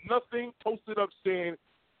have nothing posted up saying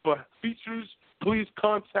for features. Please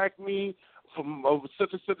contact me from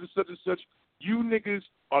such and such and such and such. You niggas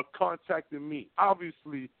are contacting me.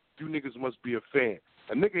 Obviously, you niggas must be a fan.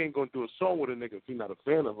 A nigga ain't gonna do a song with a nigga if he's not a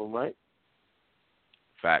fan of him, right?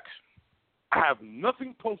 Facts. I have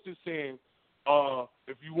nothing posted saying,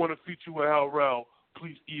 if you want to feature with Hell Rell,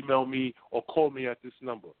 please email me or call me at this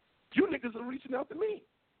number. You niggas are reaching out to me.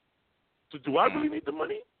 So do I really need the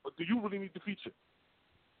money or do you really need the feature?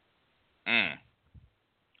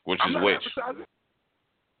 Which I'm is not which? advertising.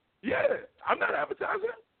 Yeah, I'm not advertising.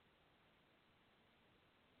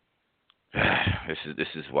 This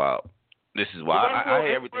is wild. This is why I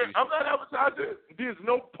hear everything. I'm not advertising. There's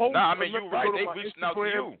no post. Nah, I mean, you're right. They reaching out to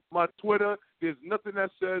you. My Twitter, there's nothing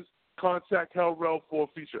that says contact Hell Rell for a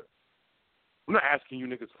feature. I'm not asking you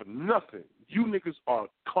niggas for nothing. You niggas are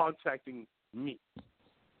contacting me.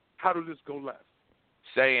 How did this go left?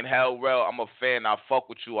 Saying, Hell Rell, I'm a fan. I fuck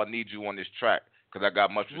with you. I need you on this track because I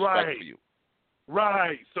got much respect for you.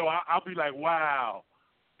 Right. So I'll be like, wow,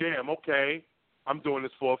 damn, okay. I'm doing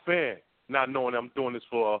this for a fan. Not knowing I'm doing this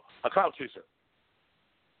for a clout chaser.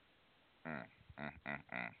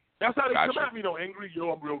 That's how they come at me, though, angry.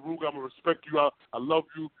 Yo, I'm real rude. I'm going to respect you. I love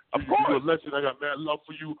you. Of course. You're a legend. I got mad love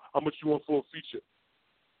for you. How much you want for a feature?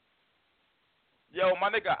 Yo, my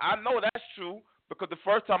nigga, I know that's true because the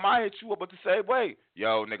first time I hit you up, it's the same way.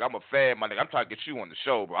 Yo, nigga, I'm a fan, my nigga. I'm trying to get you on the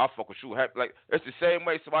show, bro. I'll fuck with you. Like, it's the same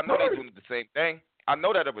way, so I know they doing the same thing. I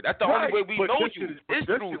know that, but that's the only way we know you is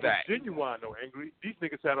through that. Genuine, though, angry. These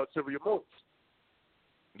niggas had ulterior motives.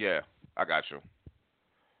 Yeah, I got you.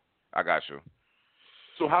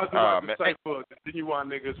 So how do I decipher the genuine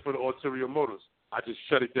niggas for the ulterior motives? I just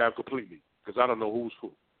shut it down completely because I don't know who's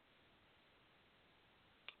who.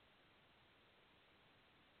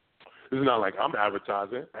 It's not like I'm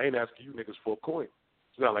advertising. I ain't asking you niggas for a coin.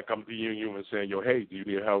 It's not like I'm DMing you and saying, yo, hey, do you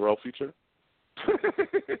need a Hell Rell feature?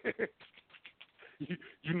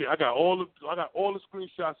 I got all the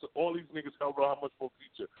screenshots of all these niggas. Hell Rell, how much for a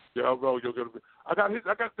feature? Yeah, Hell Rell, you're gonna be. I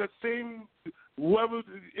got that same. Whoever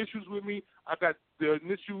issues with me, I got the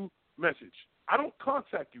initial message. I don't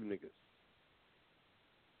contact you niggas.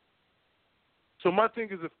 So my thing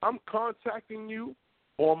is, if I'm contacting you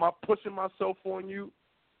or am I pushing myself on you,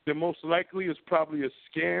 then most likely it's probably a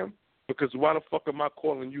scam because why the fuck am I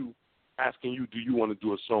calling you, asking you, do you want to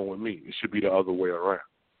do a song with me? It should be the other way around.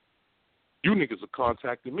 You niggas are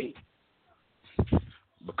contacting me.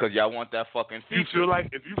 Because y'all want that fucking feature.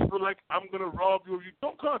 If you feel like I'm going to rob you,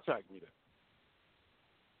 don't contact me then.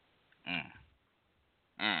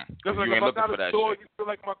 Just like if I got a store, you feel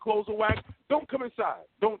like my clothes are whack, don't come inside.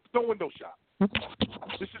 Don't window shop.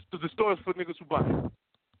 It's just the store is for niggas who buy it.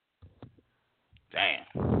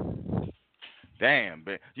 Damn,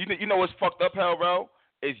 man. You know what's fucked up, Hell Rell?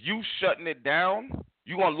 is you shutting it down.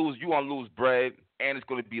 You gonna lose bread, and it's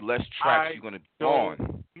gonna be less tracks. You're gonna be gone.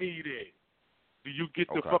 Don't need it. Do you get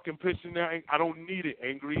the Okay. fucking pitch in there? I don't need it,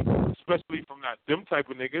 Angry, especially from them type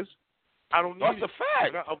of niggas. I don't need That's it.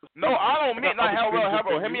 a fact. No, I don't mean not hell,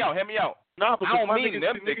 hear me out. Nah, I don't mean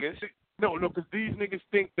them niggas. No, because these niggas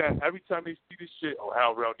think that every time they see this shit,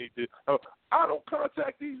 Hal Rell need this. I don't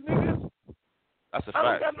contact these niggas. That's a I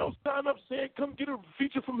don't fact. got no sign up saying come get a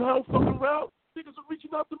feature from Hal fucking Rell. Niggas are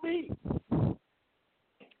reaching out to me.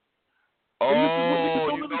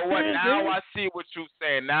 Oh, you know what? Now I see what you're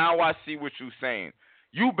saying.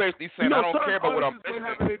 You basically saying I don't care about what I'm missing.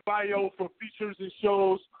 Have a bio for features and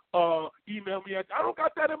shows. Email me. I don't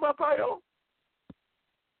got that in my bio.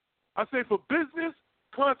 I say for business,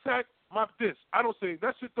 contact my this. I don't say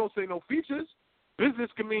that shit. Don't say no features.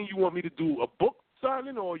 Business can mean you want me to do a book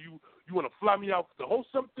signing, or you want to fly me out to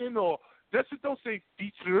host something, or that shit don't say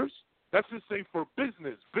features. That should say for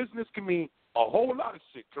business. Business can mean a whole lot of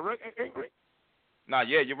shit. Correct, Angry? Nah,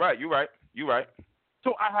 yeah, you're right.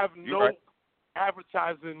 So I have no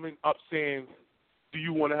advertisement up saying, "Do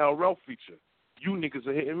you want a Hal Rell feature?" You niggas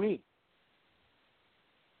are hitting me.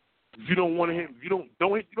 If you don't want to hit, you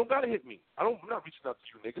don't gotta hit me. I'm not reaching out to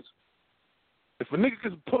you niggas. If a nigga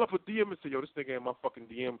can pull up a DM and say, "Yo, this nigga in my fucking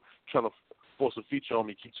DM trying to force a feature on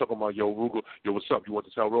me," keep talking about, "Yo, Ruger, yo, what's up? You want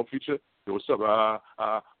this Hal Rell feature? Yo, what's up?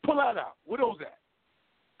 Pull that out. Where those at?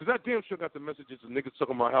 Because that damn sure got the messages of niggas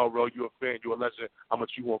talking about Hal Rell, you a fan, you a legend, how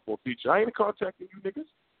much you want for a feature. I ain't contacting you niggas.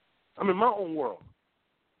 I'm in my own world.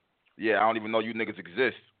 Yeah, I don't even know you niggas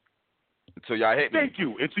exist until y'all hit me. Thank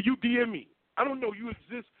you. Until you DM me. I don't know you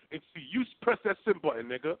exist until you press that send button,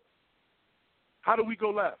 nigga. How do we go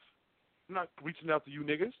left? I'm not reaching out to you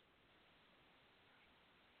niggas.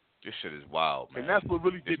 This shit is wild, man. And that's what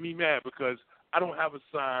really did me mad, because I don't have a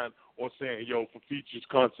sign or saying, "Yo, for features,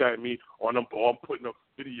 contact me," or I'm putting up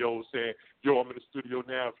videos saying, "Yo, I'm in the studio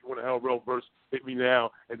now. If you want a Hal Rell verse, hit me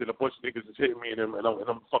now." And then a bunch of niggas is hitting me, and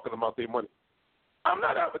I'm fucking them out their money. I'm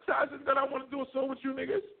not advertising that I want to do a song with you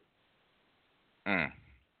niggas.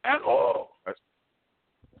 At all.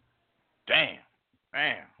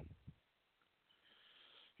 Damn.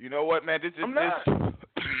 You know what, man? This.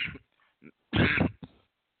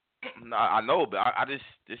 No, I know, but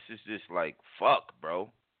this is just like fuck,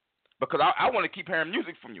 bro. Because I want to keep hearing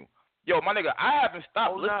music from you. Yo, my nigga, I haven't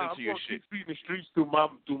stopped listening to your shit. I'm gonna keep feeding the streets through my.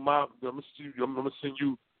 I'm gonna send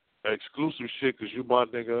you exclusive shit because you my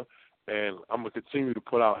nigga, and I'm gonna continue to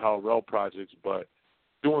put out Hal Rell projects. But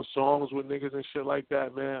doing songs with niggas and shit like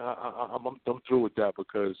that, man, I'm through with that,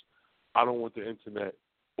 because I don't want the internet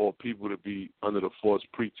or people to be under the false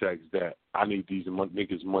pretext that I need these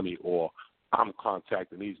niggas money, or I'm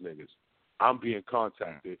contacting these niggas. I'm being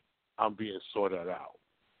contacted. I'm being sorted out.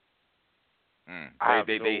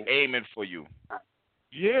 They aiming for you.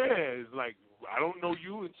 Yeah, it's like, I don't know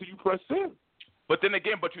you until you press in. But then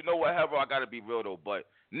again, you know what, Heather, I gotta be real though. But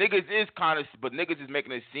niggas is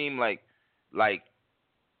making it seem like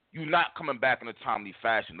you not coming back in a timely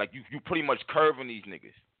fashion. Like you pretty much curving these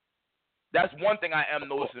niggas. That's one thing I am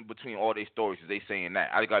noticing between all their stories, is they saying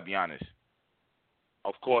that. I gotta be honest.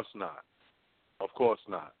 Of course not. Okay. Of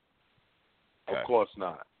course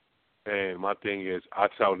not. And my thing is, I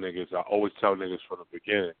always tell niggas from the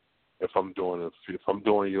beginning, if I'm doing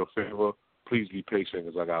you a favor, please be patient,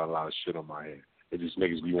 because I got a lot of shit on my hand. And these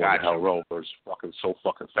niggas be wanting Hal Rell verse so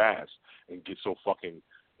fucking fast and get so fucking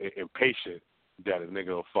impatient that a nigga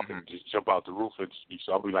will fucking just jump out the roof and just,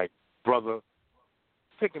 so I'll be like, brother,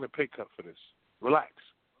 taking a pay cut for this. Relax.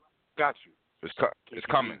 Got you. It's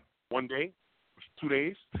coming. 1 day, 2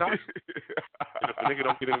 days, and if a nigga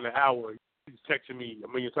don't get it in an hour, he's texting me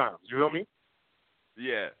 1 million times. You know what I mean?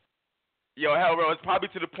 Yeah. Yo, Hal Rell, it's probably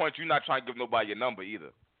to the point you're not trying to give nobody your number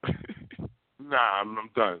either. Nah, I'm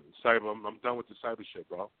done. I'm done with the cyber shit,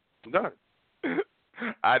 bro. I'm done.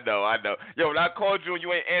 I know. Yo, when I called you and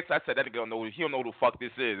you ain't answer, I said, that nigga don't know. He don't know who the fuck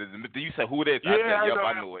this is. You said, who it is? Yeah, I said, yep,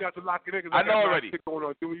 I know it. Got to lock it in. I know already. Going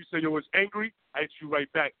on. When you say you was angry, I hit you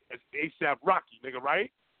right back. It's ASAP Rocky, nigga,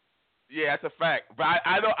 right? Yeah, that's a fact. But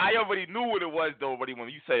I already knew what it was, though, already. When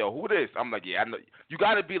you say, "Oh, who this?" I'm like, yeah, I know. You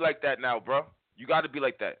got to be like that now, bro. You got to be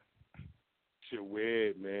like that. Shit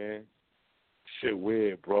weird, man. Shit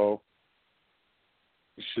weird, bro.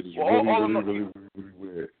 This shit is really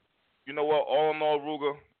weird. You know what? All in all,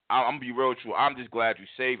 Ruger, I'm going to be real with you. I'm just glad you're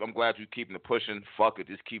safe. I'm glad you're keeping it pushing. Fuck it.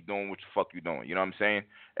 Just keep doing what the fuck you doing. You know what I'm saying?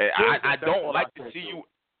 I don't like to see you.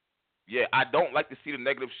 Yeah, I don't like to see the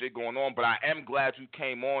negative shit going on, but I am glad you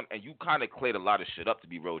came on and you kind of cleared a lot of shit up, to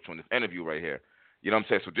be real with you, in this interview right here. You know what I'm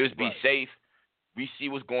saying? So just be safe. We see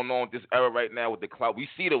what's going on with this era right now with the cloud. We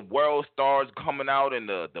see the world stars coming out and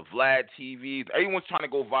the Vlad TVs. Everyone's trying to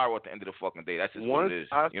go viral at the end of the fucking day. That's just what it is.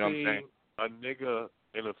 You know what I'm saying? A nigga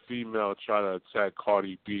and a female try to attack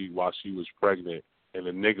Cardi B while she was pregnant, and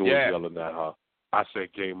the nigga was yelling at her. I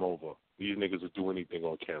said, game over. These niggas will do anything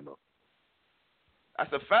on camera.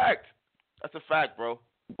 That's a fact. That's a fact, bro.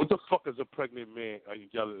 What the fuck is a pregnant man,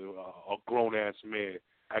 a grown-ass man,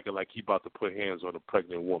 acting like he about to put hands on a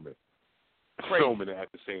pregnant woman? Crazy. Filming it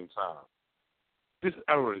at the same time. This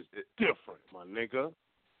era is different, my nigga.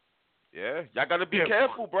 Yeah, y'all gotta be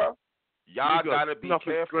careful, bro. Y'all gotta be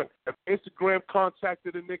careful. If Instagram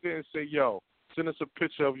contacted a nigga and say, yo, send us a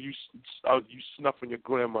picture of you snuffing your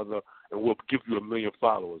grandmother and we'll give you 1 million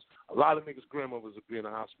followers. A lot of niggas' grandmothers will be in the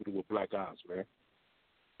hospital with black eyes, man.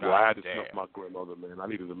 Well, I had to snuff my grandmother, man. I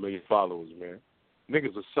needed 1 million followers, man.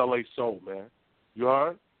 Niggas will sell their soul, man. You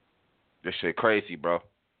heard? This shit crazy, bro.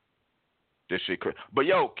 This shit crazy. But,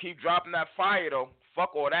 yo, keep dropping that fire, though.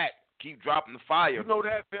 Fuck all that. Keep dropping the fire. You know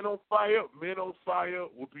that? Men on Fire? Men on Fire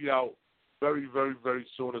will be out very, very, very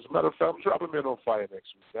soon. As a matter of fact, I'm dropping Men on Fire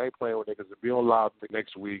next week. I ain't playing with niggas. It'll be on live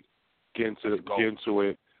next week. Get into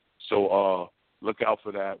it. So look out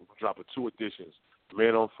for that. We're dropping 2 editions.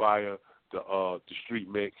 Men on Fire, the Street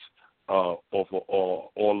Mix, off of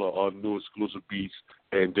all the new exclusive beats,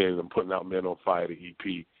 and then I'm putting out Men on Fire, the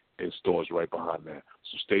EP, in stores right behind that.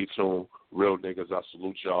 So stay tuned. Real niggas, I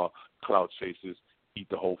salute y'all. Cloud chasers, eat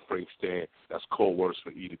the whole Frank stand. That's code words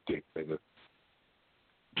for eat a dick, nigga.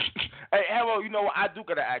 Hey, Harold, you know what? I do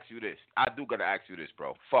gotta ask you this,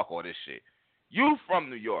 bro. Fuck all this shit. You from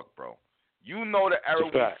New York, bro. You know the era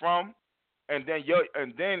we're from, and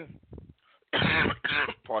then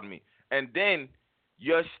pardon me. And then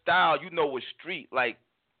your style, you know, was street. Like,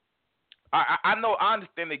 I know, I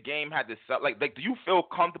understand the game had this. Like, do you feel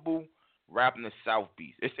comfortable rapping the South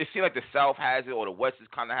beats? It seems like the South has it, or the West is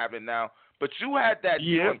kind of having it now. But you had that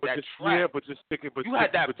track. Yeah, but just stick it. You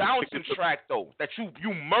had that bouncing track though. That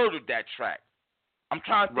you murdered that track. I'm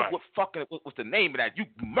trying to think what's the name of that. You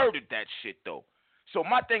murdered that shit though. So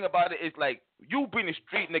my thing about it is like you being a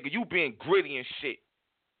street nigga, you being gritty and shit.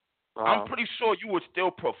 I'm pretty sure you would still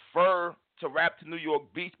prefer to rap to New York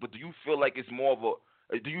beats, but do you feel like it's more of a?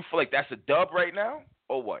 Do you feel like that's a dub right now,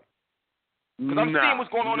 or what? Because I'm seeing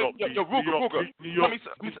what's going on in Ruger.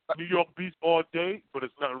 New York beats all day, but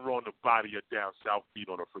it's nothing wrong to body a down south beat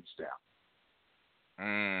on a freestyle.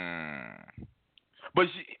 But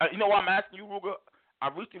you know why I'm asking you, Ruger? I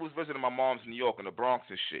recently was visiting my mom's in New York in the Bronx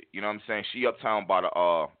and shit. You know what I'm saying? She uptown by the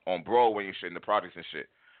on Broadway and shit, in the projects and shit.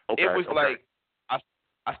 It was like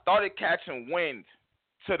I started catching wind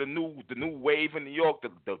to the new wave in New York,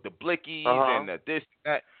 the Blickies and the this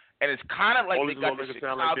and that. And it's kind of like they got the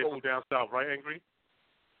Chicago like they from down south, right, Angry?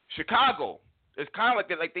 Chicago. It's kind of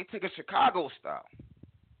like they take a Chicago style.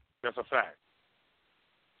 That's a fact.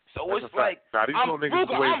 So it's like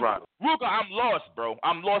Ruger, I'm lost, bro.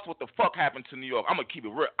 I'm lost. What the fuck happened to New York? I'm gonna keep it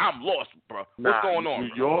real. I'm lost, bro. What's going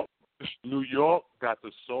on? New York got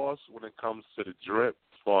the sauce when it comes to the drip,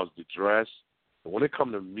 as far as the dress. But when it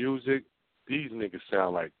comes to music, these niggas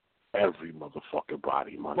sound like every motherfucking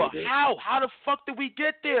body, my nigga. But how? How the fuck did we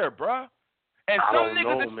get there, bruh? And some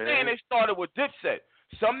niggas are saying they started with Dipset.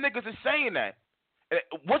 Some niggas are saying that.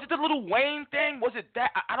 Was it the Lil Wayne thing? Was it that?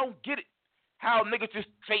 I don't get it. How niggas just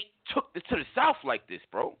straight took it to the South like this,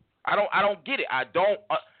 bro? I don't get it. I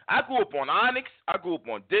grew up on Onyx. I grew up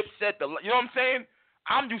on Dipset. You know what I'm saying?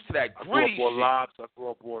 I'm used to that gritty shit. I grew up on Locks. I grew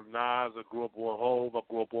up on Nas. I grew up on Hov. I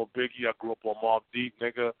grew up on Biggie. I grew up on Mobb Deep,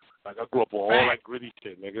 nigga. Like, I grew up on all that gritty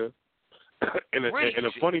shit, nigga. and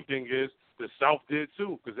the funny thing is, the South did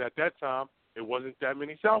too, because at that time, it wasn't that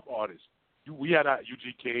many South artists. We had our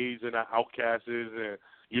UGKs and our Outcasts and,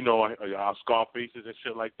 you know, our Scarfaces and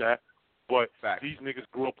shit like that. But these niggas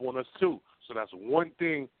grew up on us too. So that's one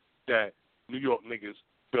thing that New York niggas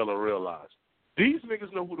fail to realize. These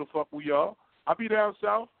niggas know who the fuck we are. I be down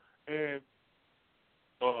south, and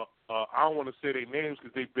I don't want to say their names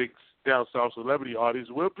because they big down south celebrity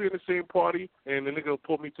artists. We'll be in the same party, and the nigga will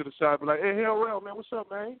pull me to the side and be like, hey, Rell, man, what's up,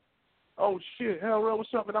 man? Oh, shit, Rell,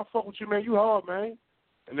 what's up, man? I fuck with you, man. You hard, man.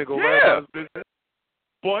 And they go right about his business.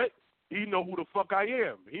 But he know who the fuck I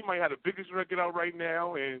am. He might have the biggest record out right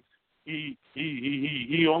now, and he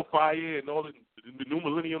on fire, and all the new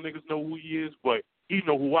millennial niggas know who he is, but he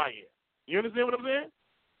know who I am. You understand what I'm saying?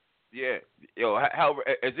 Yeah. Yo, how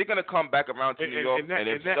is it gonna come back around to New York? And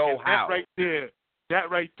if so, how? That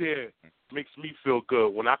right there makes me feel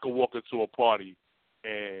good when I can walk into a party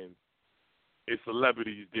and it's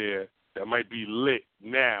celebrities there that might be lit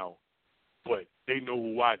now, but they know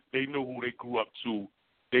who they grew up to.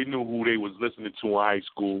 They knew who they was listening to in high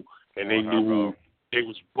school, and they knew they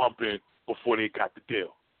was bumping before they got the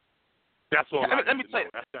deal. That's all. Let me tell you.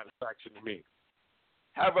 That's satisfaction to me.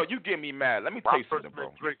 However, you get me mad. Let me tell you something,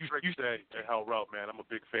 bro. Drake said, "Hey, Hell Rell, man, I'm a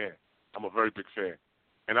big fan. I'm a very big fan,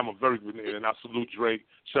 and and I salute Drake.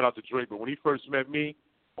 Shout out to Drake. But when he first met me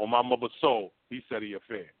on my mother's soul, he said he a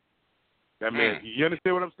fan. That man, you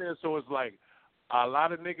understand what I'm saying? So it's like a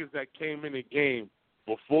lot of niggas that came in the game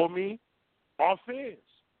before me are fans.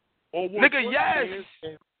 Or nigga, yes.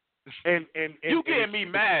 And you getting me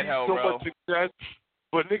mad, Hell so Rell. much success,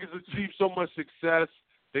 but niggas achieve so much success.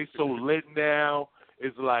 They so lit now.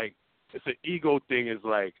 It's like it's an ego thing. It's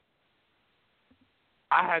like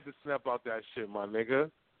I had to snap out that shit, my nigga.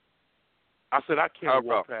 I said I can't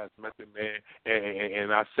walk past Method Man,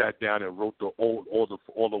 and I sat down and wrote all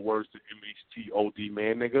the words to MHTOD,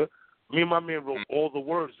 man, nigga. Me and my man wrote all the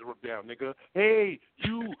words down, nigga. Hey,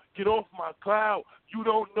 you get off my cloud. You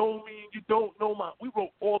don't know me. You don't know my. We wrote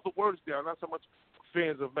all the words down. That's how much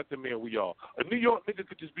fans of Method Man we are. A New York nigga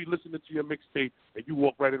could just be listening to your mixtape and you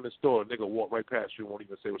walk right in the store. A nigga walk right past you and won't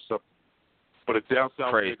even say what's up. But a down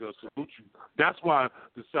south nigga salute you. That's why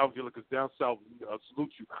the South get because down south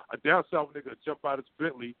salute you. A down south nigga jump out his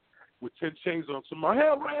Bentley with 10 chains on. So my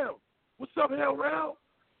Hell Rell. What's up, Hell Rell?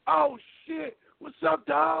 Oh shit. What's up,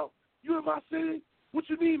 dog? You in my city? What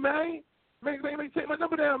you need, man? Man, take my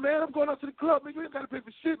number down, man. I'm going out to the club, man. You ain't got to pay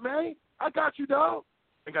for shit, man. I got you, dog.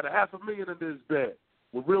 And got $500,000 under his bed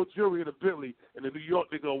with real jewelry in a Bentley. And the New York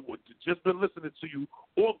nigga just been listening to you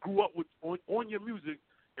or grew up with on your music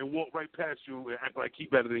and walk right past you and act like he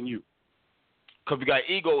better than you. Because we got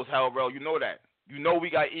egos, Hell Rell. You know that. You know we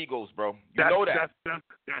got egos, bro. You know that.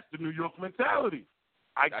 That's the New York mentality.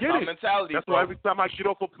 That's get it. Mentality, that's bro. Why every time I get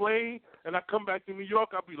off a plane and I come back to New York,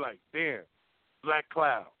 I'll be like, damn, Black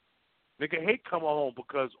Cloud. Nigga hate coming home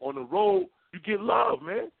because on the road, you get love,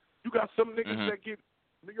 man. You got some niggas that get,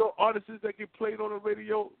 New York artists that get played on the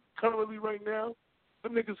radio currently right now.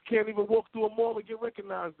 Them niggas can't even walk through a mall and get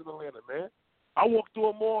recognized in Atlanta, man. I walk through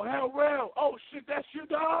a mall, Hell Rell. Oh, shit, that's your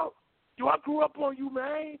dog? Yo, I grew up on you,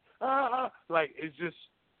 man. Like, it's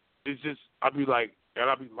just, I be like, and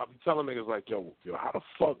I be telling niggas like, yo, how the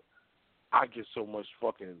fuck I get so much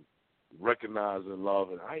fucking recognized and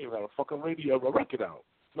love, and I ain't got a fucking a record out.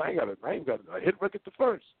 I ain't got a hit record to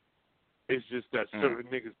first. It's just that certain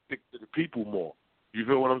niggas stick to the people more. You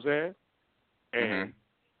feel what I'm saying? And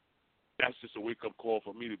that's just a wake up call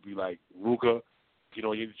for me to be like, Ruka, get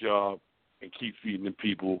on your job and keep feeding the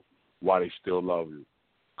people while they still love you.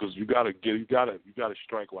 Because you gotta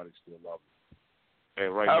strike while they still love you.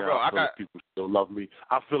 And right now, I feel that people still love me.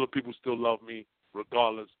 I feel that people still love me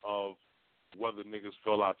regardless of whether niggas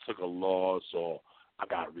feel I took a loss or I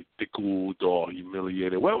got ridiculed or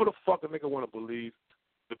humiliated. Whatever the fuck a nigga want to believe,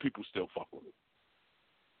 the people still fuck with me.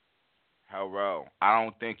 Hell Rell, I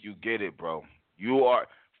don't think you get it, bro. You are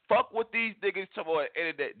fuck with these niggas talk about the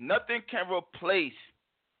internet. Nothing can replace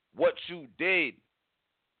what you did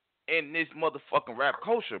in this motherfucking rap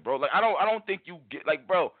culture, bro. Like I don't think you get like,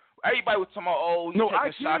 bro. Everybody was talking about, oh, you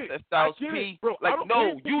taking shots at Styles P. Bro, like,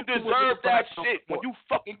 no, you deserve that shit. When you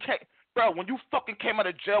fucking came out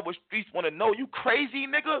of jail with Streets Wanna Know, you crazy,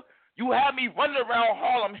 nigga? You had me running around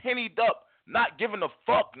Harlem hennied up, not giving a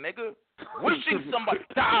fuck, nigga. Wishing somebody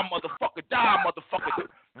die, motherfucker.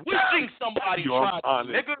 Wishing somebody tried,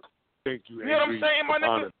 nigga. Thank you, you know what I'm saying, my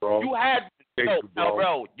nigga? Bro. You had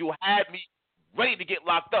you had me ready to get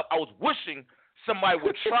locked up. I was wishing somebody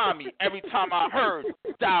would try me every time I heard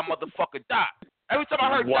die, motherfucker, die. Every time I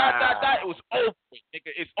heard die, it was over,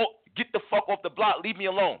 nigga. It's get the fuck off the block. Leave me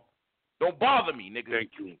alone. Don't bother me, nigga.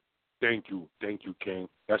 Thank you, King.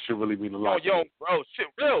 That should really mean a lot. Yo, bro, shit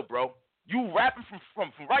real, bro. You rapping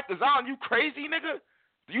from Rikers on, you crazy, nigga?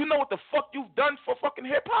 Do you know what the fuck you've done for fucking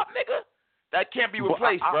hip hop, nigga? That can't be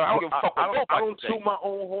replaced, bro. I don't give a fuck what nobody I don't toot my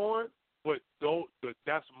own horn. But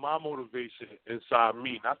that's my motivation inside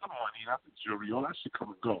me, not the money, not the jury. All that shit come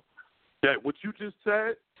and go. That what you just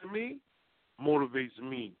said to me motivates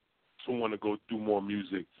me to want to go do more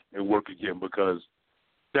music and work again because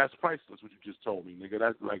that's priceless. What you just told me, nigga.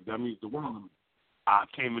 That means the world to me. I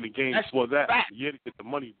came in the game for that. Yeah, to get the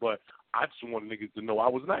money, but I just want niggas to know I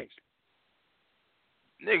was nice.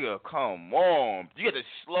 Nigga, come on. You got the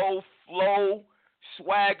slow flow.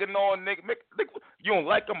 Swagging on, nigga. You don't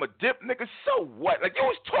like I'm a dip, nigga? So what? Like, you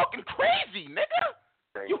was talking crazy,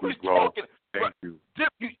 nigga. You was talking. Thank you. Dip,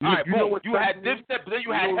 all right, boom. You had Dipstep, but then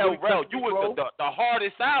you had Hell Rell. You was the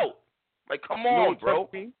hardest out. Like, come on, bro.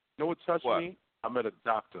 You know what touched me? I met a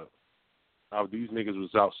doctor. These niggas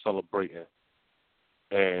was out celebrating.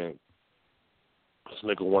 And this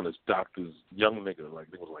nigga won his doctor's, young nigga, like,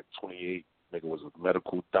 nigga was like 28. Nigga was a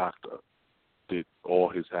medical doctor. did all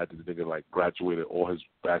his, had the nigga like graduated all his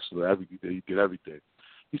bachelor, everything. He did everything.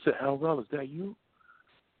 He said, Al Rell, is that you?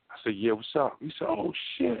 I said, yeah, what's up? He said, oh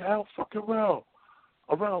shit, Al fucking Rell.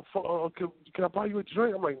 Around, can I buy you a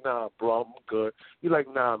drink? I'm like, nah, bro, I'm good. He's like,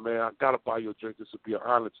 nah, man, I gotta buy you a drink. This would be an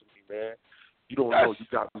honor to me, man. You don't know you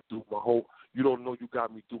got me through my whole. You don't know you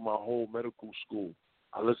got me through my whole medical school.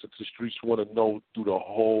 I listened to Streets Want to Know through the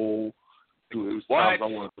whole. Dude, it was times I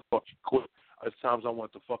wanted to fucking quit. There's times I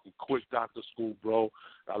wanted to fucking quit doctor school, bro.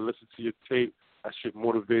 I listened to your tape. That shit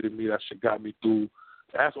motivated me. That shit got me through.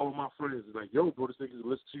 Ask all my friends, like, yo, bro, this nigga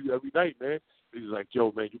listen to you every night, man. He's like,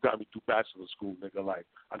 yo, man, you got me through bachelor school, nigga. Like,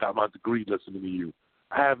 I got my degree listening to you.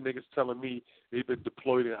 I have niggas telling me they've been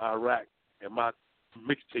deployed in Iraq, and my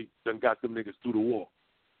mixtape done got them niggas through the war.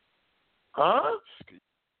 Huh?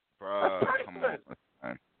 Bro, come on.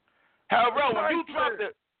 Hell, bro, when you dropped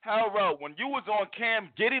it, when you was on Cam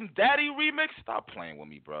Get Him Daddy remix, stop playing with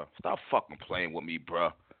me, bro. Stop fucking playing with me,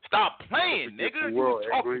 bro. Stop playing, nigga. You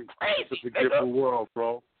talking crazy, it's a different world,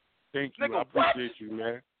 bro. Thank you. Nigga, I appreciate you,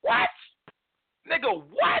 man. What? Nigga,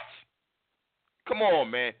 what? Come on,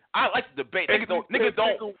 man. I like to debate. Niggas don't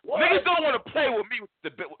want to play with me with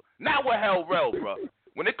debate. Not with Hell Rell, bro.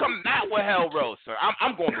 When it comes not with Hell Rell, sir,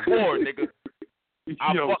 I'm going to war, nigga.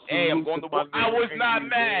 I'm going to war. I was not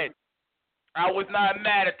mad. I was not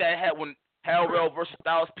mad at that when Hell Rell versus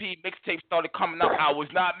Styles P mixtape started coming out. I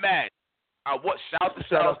was not mad. Shout out to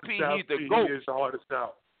Styles P. He's the GOAT. He is the hardest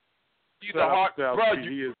out. He's the hard, bro.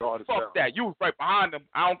 He is the hardest fuck out. that. You was right behind him.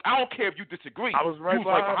 I don't care if you disagree. I was right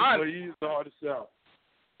behind him, but he is the hardest out.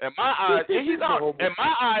 In my eyes, in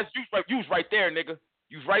my eyes, you was right there, nigga.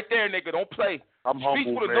 You was right there, nigga. Don't play. I'm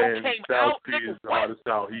humble, man. Styles P is the hardest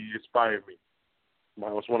out. He inspired me.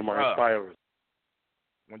 Was one of my inspirers.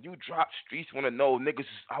 When you dropped Streets Want to Know, niggas,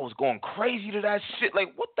 I was going crazy to that shit.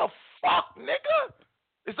 Like, what the fuck, nigga?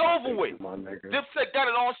 It's over with. Dipset got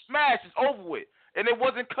it on smash. It's over with. And it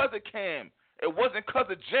wasn't because of Cam. It wasn't because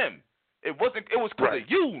of Jim. It was because of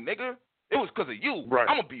you, nigga. It was because of you. Right.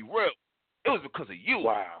 I'm going to be real. It was because of you.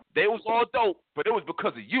 Wow. They was all dope, but it was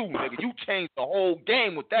because of you, nigga. You changed the whole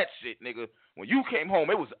game with that shit, nigga. When you came home,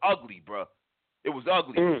 it was ugly, bro. It was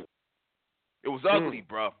ugly. It was ugly,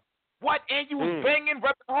 bro. What? And you was banging,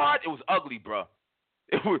 repping hard? It was ugly, bro.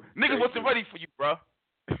 Niggas wasn't ready for you, bro.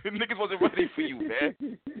 Niggas wasn't ready for you, man.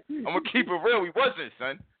 I'm going to keep it real. We wasn't,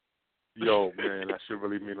 son. Yo, man, that should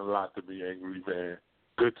really mean a lot to me, Angry, man.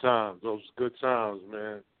 Good times. Those good times,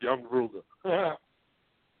 man. Young Ruger.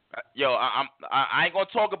 Yo, I ain't going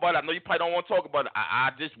to talk about it. I know you probably don't want to talk about it.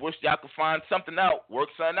 I just wish y'all could find something out, work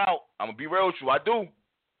something out. I'm going to be real with you. I do.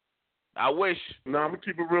 I wish. Nah, I'm going to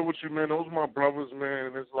keep it real with you, man. Those are my brothers, man.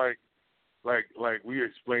 And it's like we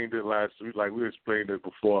explained it last week. Like we explained it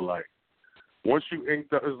before. Like once you ink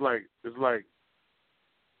that, it's like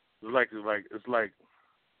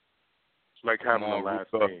having a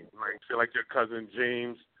last name. Like your cousin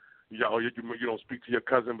James. You don't speak to your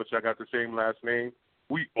cousin, but y'all got the same last name.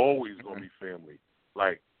 We always gonna be family.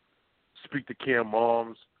 Like speak to Cam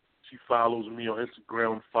moms. She follows me on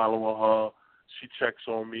Instagram. Following her. She checks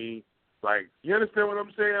on me. Like you understand what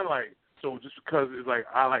I'm saying? Like so just because it's like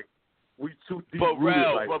we too deep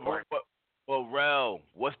rooted. But Rell,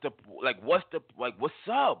 what's up? What's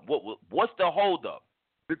the hold up?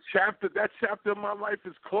 That chapter of my life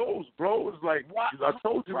is closed, bro. It's like I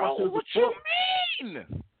told you, bro, what you mean?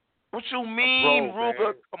 What you mean, Ruger?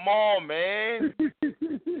 Man. Come on, man.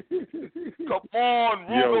 Come on,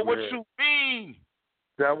 Ruger. Yo, what you mean?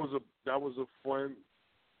 That was a fun,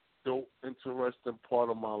 dope, interesting part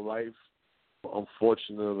of my life. But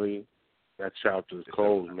unfortunately, that chapter is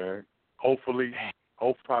closed, man. Hopefully,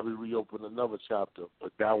 I'll probably reopen another chapter,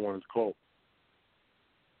 but that one is closed.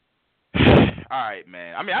 All right,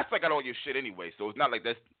 man. I mean, I still got all your shit anyway, so it's not like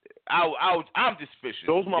that's. I'm just fishing.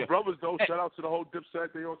 Those my brothers, though. Shout out to the whole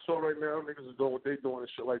Dipset. They on tour right now. Niggas is doing what they doing and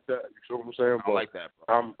shit like that. You know what I'm saying? I don't like that,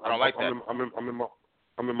 bro. I don't like that. I'm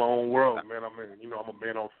in my own world, man. I'm a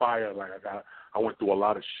man on fire. Like I went through a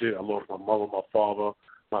lot of shit. I lost my mother, my father,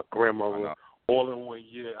 my grandmother, all in 1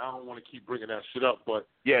 year. I don't want to keep bringing that shit up, but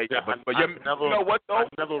but you know what though?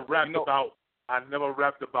 I never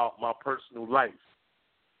rapped about my personal life.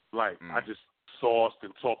 Like I just sauced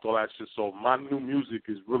and talked all that shit. So my new music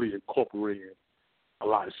is really incorporating a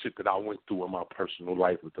lot of shit that I went through in my personal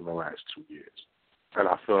life within the last 2 years, and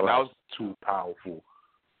I feel like it's too powerful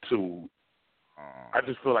to. I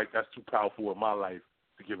just feel like that's too powerful in my life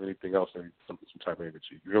to give anything else some type of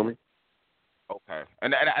energy. You feel me? Okay,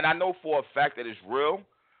 and I know for a fact that it's real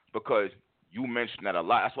because you mentioned that a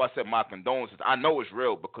lot. That's why I said my condolences. I know it's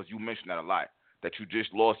real because you mentioned that a lot. that you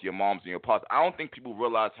just lost your moms and your pops. I don't think people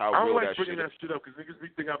realize how real that shit is. I don't like bringing that shit up because niggas be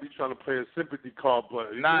think I be trying to play a sympathy card,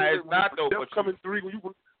 but nah, it's not though. Death coming three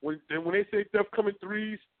when they say death coming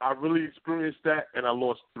threes, I really experienced that, and I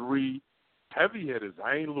lost 3 heavy hitters.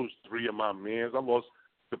 I ain't lose 3 of my mans. I lost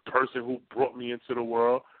the person who brought me into the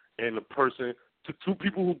world, and the 2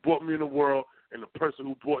 people who brought me in the world, and the person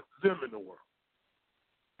who brought them in the world.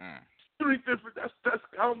 3 different. That's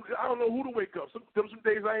I don't know who to wake up. Some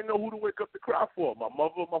days I ain't know who to wake up to cry for. My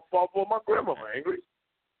mother, my father, or my grandmother. Angry.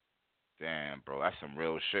 Damn, bro, that's some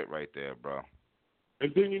real shit right there, bro.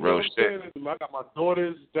 And then you know what I'm saying? I got my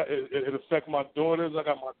daughters. It affects my daughters. I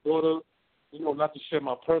got my daughter. You know, not to share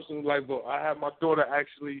my personal life, but I had my daughter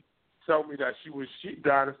actually tell me that she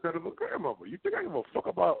died instead of her grandmother. You think I give a fuck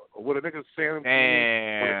about what a nigga saying on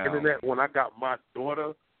the internet when I got my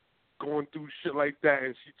daughter going through shit like that,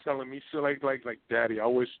 and she telling me shit like Daddy, I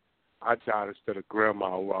wish I died instead of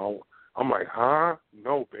Grandma. I'm like, huh?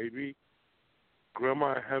 No, baby.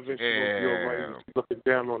 Grandma in heaven, she gonna be all right. She's looking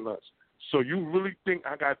down on us. So you really think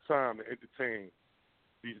I got time to entertain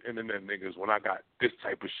these internet niggas when I got this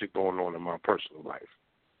type of shit going on in my personal life?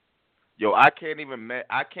 Yo, I can't even imagine.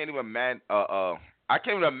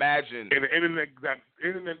 And the internet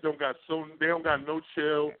don't got they don't got no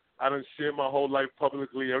chill. I done share my whole life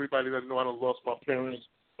publicly. Everybody doesn't know I done lost my parents.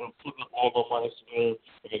 I'm putting up all on my Instagram,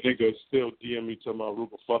 and the nigga still DM me to my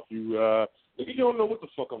Ruger, fuck you. Nigga, you don't know what the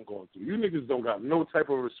fuck I'm going through. You niggas don't got no type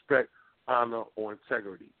of respect, honor, or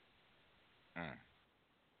integrity.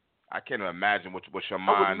 I can't imagine what your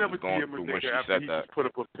mind was going through when she said that. Just put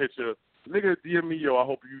up a picture. Nigga DM me, yo, I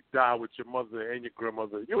hope you die with your mother and your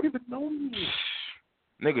grandmother. You don't even know me.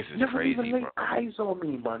 Niggas is crazy, bro. You never even lay eyes on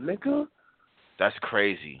me, my nigga. That's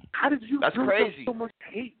crazy. How did you build up crazy. so much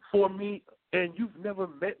hate for me and you've never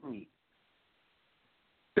met me?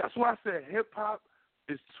 That's why I said hip-hop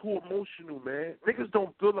is too emotional, man. Niggas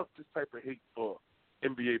don't build up this type of hate for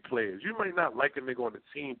NBA players. You might not like a nigga on the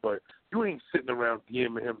team, but you ain't sitting around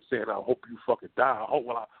DMing him saying, I hope you fucking die. I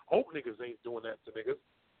hope niggas ain't doing that to niggas.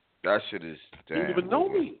 That shit is damn. You don't even know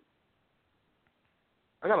me.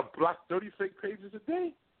 I got to block 30 fake pages a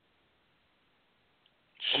day.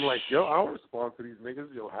 I'm like, yo, I don't respond to these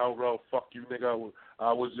niggas. Yo, how rell, fuck you, nigga.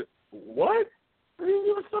 I was what? I didn't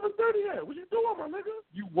give a 7:30 yet. What you doing, my nigga?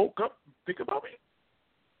 You woke up and think about me?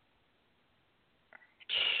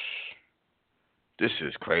 This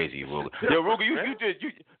is crazy, Ruger. Yo, Ruger,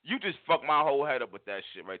 you just fucked my whole head up with that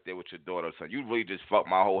shit right there with your daughter, son. You really just fucked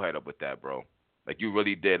my whole head up with that, bro. Like, you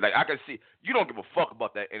really did. Like, I can see, you don't give a fuck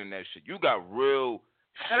about that internet shit. You got real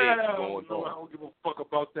shit going on. I don't give a fuck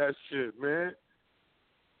about that shit, man.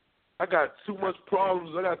 I got too much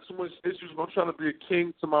problems. I got too much issues. I'm trying to be a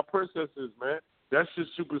king to my princesses, man. That shit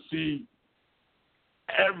supersedes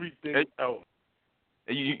everything else.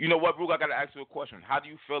 You know what, Ruger? I got to ask you a question. How do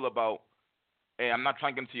you feel about, and I'm not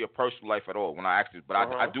trying to get into your personal life at all when I ask this, but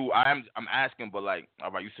I'm asking, but like, all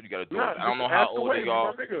right, you said you got a daughter. I don't know how old they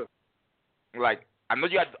are. Like, I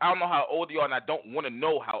don't know how old you are, and I don't want to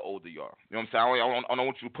know how old you are. You know what I'm saying? I don't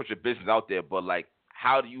want you to put your business out there, but like,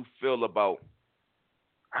 how do you feel about?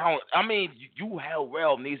 You held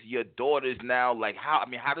rell, and these are your daughters now. Like, how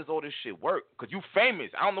does all this shit work? Because you famous.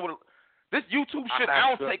 I don't know this YouTube shit.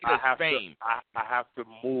 I don't take it as fame. I have to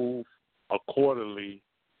move accordingly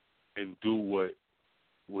and do what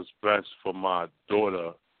was best for my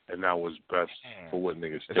daughter, and that was best for what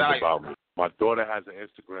niggas think about me. My daughter has an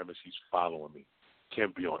Instagram, and she's following me.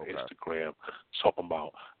 Can't be on Instagram talking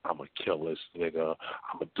about I'm going to kill this nigga,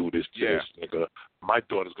 I'm going to do this to this nigga. My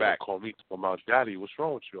daughter's going to call me talking about, Daddy, what's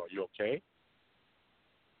wrong with you? Are you okay?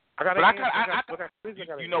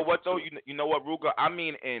 You know what, though? You know what, Ruger? I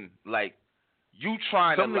mean, like, you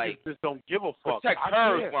trying some to, like, just don't give a fuck. Protect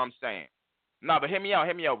her is what I'm saying. Nah, but hear me out,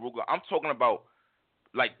 Ruger. I'm talking about,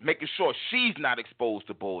 like, making sure she's not exposed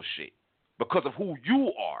to bullshit because of who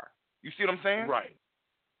you are. You see what I'm saying? Right.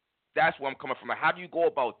 That's where I'm coming from. Like, how do you go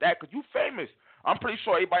about that? Because you famous. I'm pretty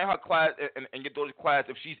sure everybody in her class, and your daughter's class,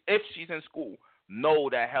 if she's in school, know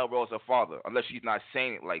that Hell Rell's her father, unless she's not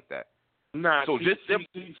saying it like that. Nah, so she's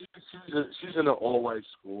in an all-white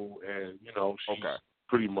school, and, you know, she's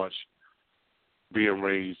pretty much being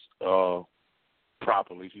raised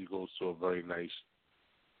properly. She goes to a very nice,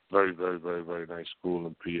 very, very, very, very nice school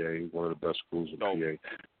in PA, one of the best schools in PA.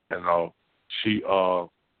 And she,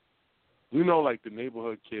 you know, like the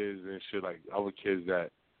neighborhood kids and shit, like other kids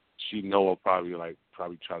that she know will probably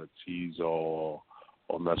try to tease or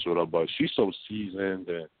mess with her, but she's so seasoned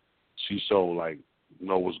and she's so like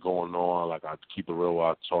know what's going on. Like, I keep it real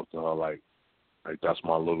while I talk to her, like that's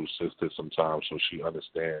my little sister sometimes, so she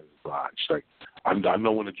understands. Like, she's like, I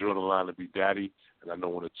know when to draw the line to be daddy, and I know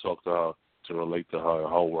when to talk to her to relate to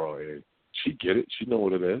her world. And she get it. She know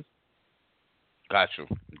what it is. Got you.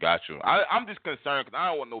 I'm just concerned because I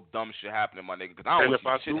don't want no dumb shit happening, my nigga. Because I don't want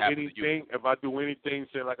some shit happening to you. If I do anything,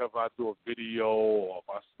 say like if I do a video or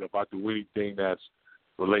if I do anything that's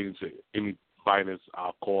related to any violence,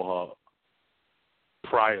 I'll call her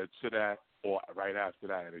prior to that or right after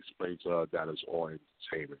that and explain to her that it's all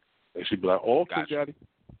entertainment. And she'd be like, "Oh, okay, Daddy."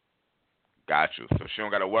 Got you. So she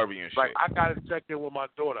don't got to worry and shit. Like, I got to check in with my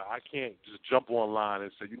daughter. I can't just jump online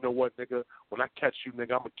and say, you know what, nigga, when I catch you,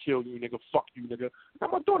 nigga, I'm going to kill you, nigga, fuck you, nigga. I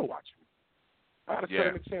got my daughter watching me. I got to set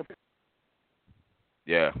an example.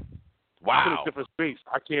 Yeah. Wow. I'm in a different space.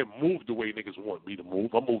 I can't move the way niggas want me to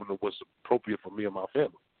move. I'm moving to what's appropriate for me and my family.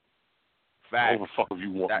 Facts. I don't give a fuck if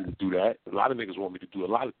you want me to do that. A lot of niggas want me to do a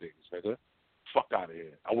lot of things, nigga. Fuck out of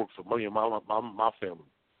here. I work for money and my family.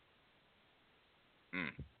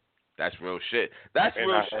 That's real shit. That's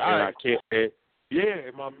real shit. And I can't.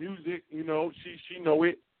 And my music, you know, she know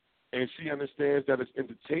it, and she understands that it's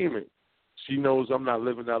entertainment. She knows I'm not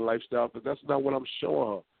living that lifestyle, but that's not what I'm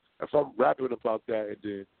showing her. If I'm rapping about that, and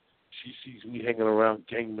then she sees me hanging around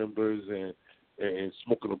gang members and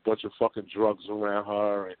smoking a bunch of fucking drugs around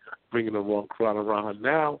her and bringing the wrong crowd around her,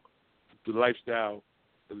 now the lifestyle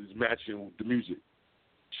is matching the music.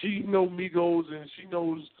 She knows Migos and she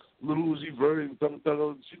knows Lil Uzi Vert and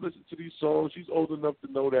she listens to these songs. She's old enough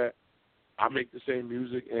to know that I make the same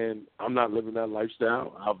music and I'm not living that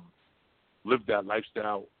lifestyle. I've lived that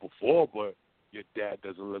lifestyle before, but your dad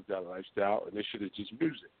doesn't live that lifestyle, and this shit is just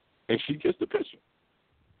music. And she gets the picture.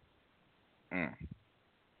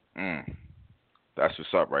 That's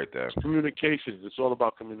what's up right there. It's communication. It's all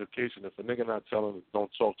about communication. If a nigga not telling him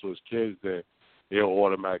don't talk to his kids, then they'll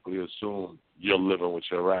automatically assume you're living with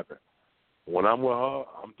your rapping. When I'm with her,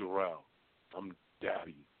 I'm Darrell. I'm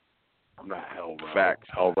Daddy. I'm not Hell Rell. Facts.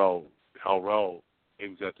 Hell Rell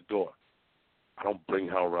is at the door. I don't bring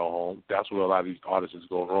Hell Rell home. That's where a lot of these artists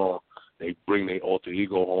go wrong. They bring their alter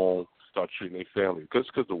ego home, start treating their family. Because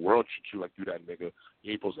the world treats you like you that nigga.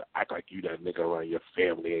 You ain't supposed to act like you that nigga around your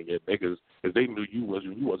family and your niggas because they knew you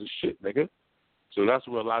wasn't shit, nigga. So that's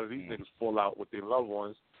where a lot of these niggas fall out with their loved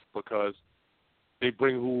ones because they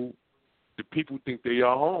bring who the people think they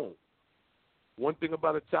are home. One thing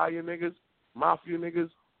about Italian niggas, mafia niggas,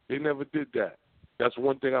 they never did that. That's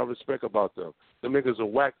one thing I respect about them. Them niggas are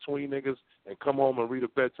whack tween niggas and come home and read a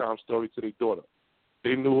bedtime story to their daughter.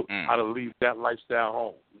 They knew how to leave that lifestyle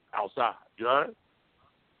home, outside. You know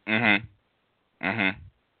what I mean?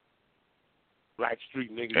 Black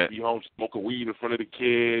street niggas be home smoking weed in front of the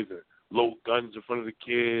kids and load guns in front of the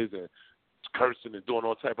kids and cursing and doing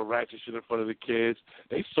all type of ratchet shit in front of the kids.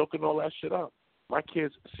 They soaking all that shit up. My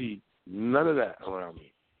kids see none of that around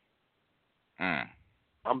me.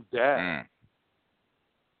 I'm Dad.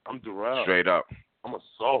 I'm Darrell. Straight up. I'm a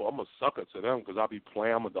sucker to them because I be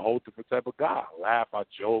playing. I'm a whole different type of guy. I laugh, I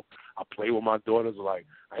joke, I play with my daughters. Like,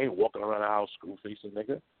 I ain't walking around the house screw facing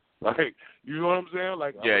nigga. Like, you know what I'm saying?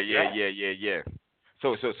 Like, yeah.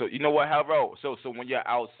 So you know what, Harold? So when you're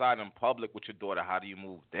outside in public with your daughter, how do you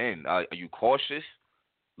move then? Are you cautious,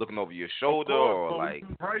 looking over your shoulder, or like?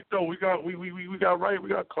 Right though, we got right. We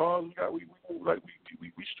got cars. We move like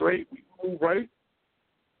we straight. We move right.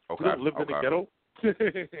 Okay. We don't live in the ghetto.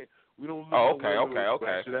 We don't live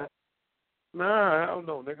okay. Nah, I don't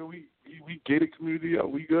know, nigga. We gated community up.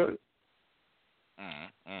 We good.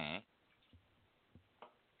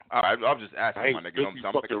 All right, I'm just asking, my nigga. I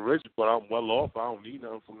ain't fucking rich, but I'm well off. I don't need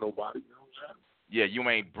nothing from nobody. You know what I'm saying? Yeah, you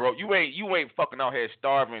ain't broke. You ain't fucking out here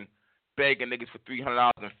starving, begging niggas for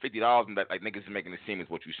 $300 and $50, and that like niggas is making it seem as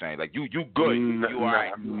what you saying. Like you good. You all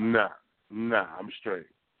right? Nah, I'm straight.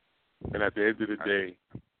 And at the end of the day,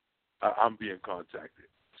 I'm being contacted.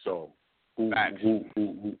 So how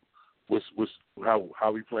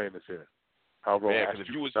we playing this here? Because if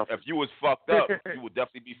you was fucked up, you would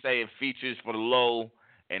definitely be saying features for the low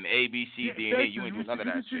and A, B, C, D, and E. You ain't doing none of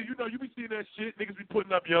that shit. You know, you be seeing that shit. Niggas be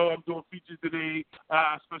putting up, yo, I'm doing features today.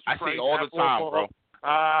 Special I price, see all the time, bro.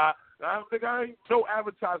 I ain't no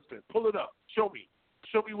advertisement. Pull it up. Show me.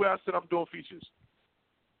 Show me where I said I'm doing features.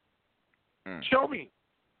 Show me.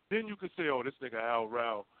 Then you can say, oh, this nigga Al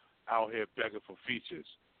Rell out here begging for features.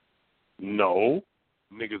 No.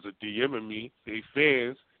 Niggas are DMing me, they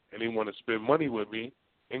fans, and they want to spend money with me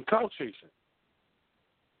in clout chasing.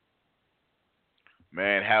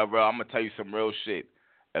 Man, Harold, I'm going to tell you some real shit.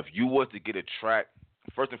 If you was to get a track,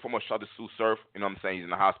 first and foremost, shout out to Sue Surf. You know what I'm saying? He's in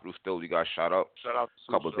the hospital still. He got shot up a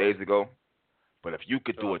couple of days ago. But if you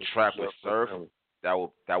could do a track with Surf, that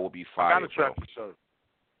would be fire. I got a track with Surf.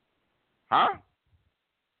 Huh?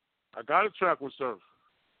 I got a track with Surf.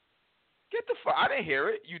 Get the fuck. I didn't hear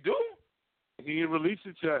it. You do? He didn't release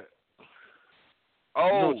it yet.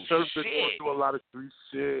 Oh, Surf been shit. going through a lot of street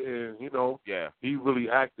shit, and Yeah. he really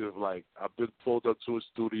active. Like I've been pulled up to his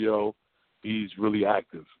studio. He's really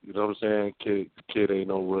active. You know what I'm saying? Kid ain't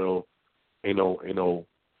one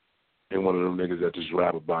of them niggas that just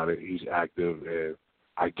rap about it. He's active, and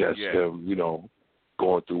I guess him,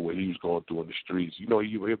 going through what he was going through in the streets. He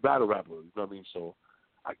a battle rapper. You know what I mean? So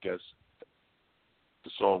I guess the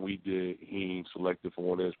song we did, he ain't selected for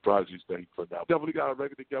one of his projects that he put out. Definitely got a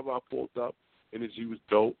record together. I pulled up. Energy was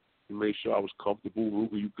dope. He made sure I was comfortable.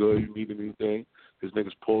 Ruger, you good? You need anything? His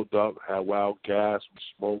niggas pulled up, had wild gas, we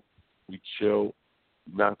smoked, we chilled,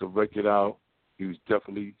 knocked the record out. He was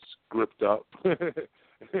definitely script up. You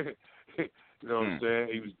know what I'm saying?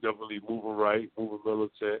 He was definitely moving right, moving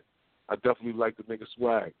militant. I definitely like the nigga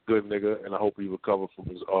swag. Good nigga, and I hope he recover from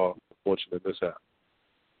his unfortunate mishap.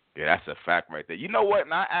 Yeah, that's a fact right there. You know what?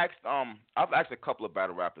 And I've asked a couple of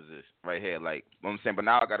battle rappers this right here, like, you know what I'm saying, but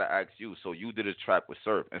now I gotta ask you. So you did a track with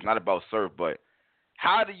Surf. It's not about Surf, but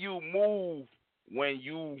how do you move when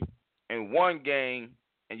you in one gang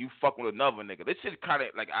and you fuck with another nigga? This shit kind of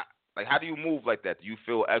like how do you move like that? Do you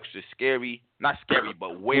feel extra scary? Not scary,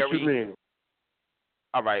 but wary. What you mean?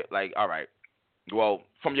 All right. Well,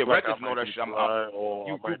 from your like records, know that shit.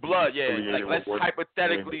 You be blood, yeah. Like let's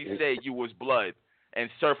hypothetically say you was blood and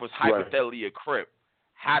Surf was hypothetically a Crip.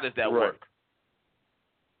 How does that work?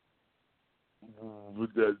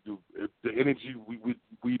 With the energy,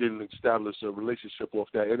 we didn't establish a relationship off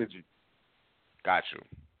that energy. Got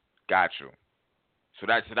you. So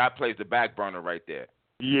that plays the back burner right there.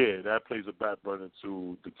 Yeah, that plays a back burner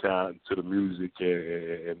to the time, to the music,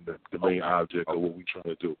 and the main object of what we trying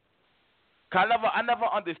to do. I never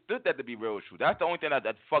understood that to be real true. That's the only thing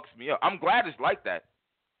that fucks me up. I'm glad it's like that,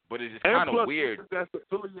 but it's just kind of weird. That's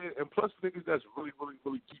affiliated, and plus niggas that's really, really,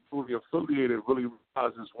 really keep fully affiliated really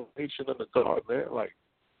realize there's one nation in the guard, man. Like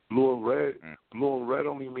blue and red. Blue and red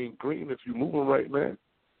only mean green if you moving right, man.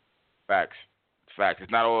 Facts.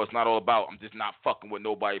 It's not all about I'm just not fucking with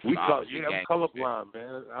nobody from the opposite gang. I'm colorblind,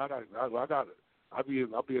 man. I be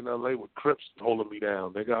in LA with Crips holding me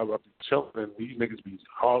down. I be chilling, and these niggas be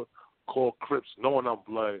hardcore Crips knowing I'm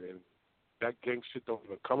blood, and that gang shit don't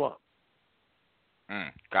even come up.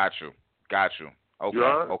 Got you. Okay.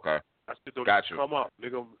 Okay. That shit don't even come up.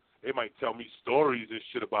 Nigga, they might tell me stories and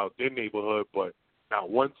shit about their neighborhood, but not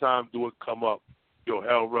one time do it come up. Yo,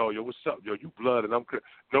 rell, yo, what's up? Yo, you blood and I'm Crip.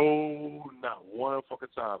 No, not one fucking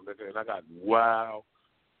time, nigga. And I got wow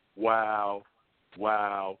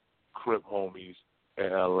Crip homies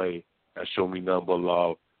in LA that show me nothing but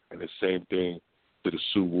love. And the same thing to the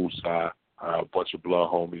Suwu side. A bunch of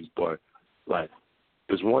blood homies, but like,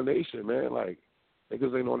 there's one nation, man. Like,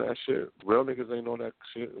 niggas ain't on that shit. Real niggas ain't on that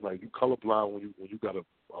shit. Like, you colorblind when you got a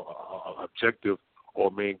objective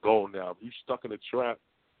or main goal. Now, if you stuck in a trap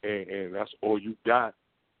and that's all you got,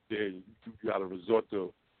 then you got to resort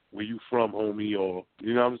to where you from, homie, or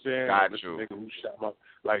you know what I'm saying? Got like, you. Nigga who shot my,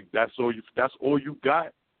 like that's all you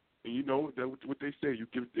got. And you know what they say? You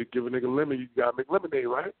give a nigga lemon, you gotta make lemonade,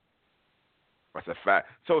 right? That's a fact.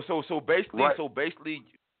 So basically, right. So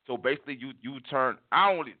basically, you turn.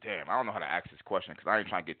 I don't know how to ask this question because I ain't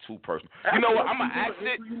trying to get too personal. You know what? I'm gonna ask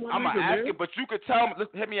it, but you could tell me.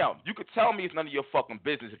 Listen, hit me out. You could tell me it's none of your fucking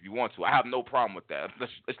business if you want to. I have no problem with that.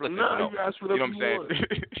 Let's let no, know. You know what I'm saying?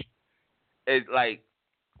 It's like,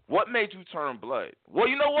 what made you turn blood? Well,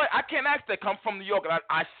 you know what? I can't ask that. Come from New York, and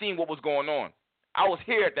I seen what was going on. I was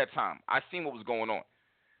here at that time. I seen what was going on.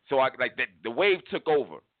 So the wave took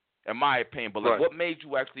over, in my opinion. But what made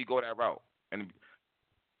you actually go that route? And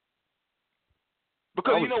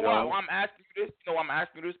because you know why I'm asking you this? You know why I'm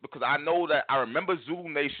asking you this? Because I know that I remember Zulu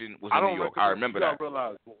Nation was in New York. I remember that. You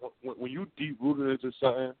realize when you deep rooted into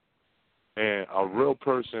something, and a real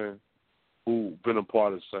person who been a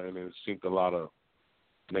part of something and seen a lot of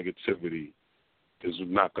negativity is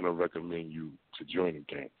not going to recommend you to join a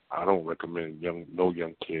gang. I don't recommend no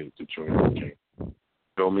young kid to join a gang. You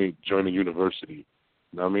know what I mean? Join a university.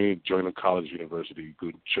 You know what I mean? Join a college university.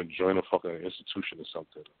 Join a fucking institution or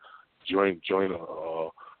something. Join a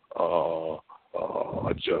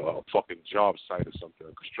fucking job site or something,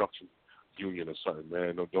 a construction union or something,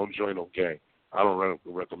 man. Don't join no gang. I don't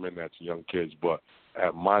recommend that to young kids. But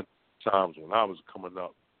at my times when I was coming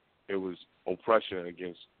up, it was oppression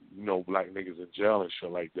against black niggas in jail and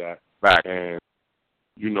shit like that. Right. And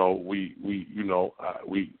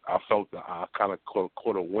I felt that I kind of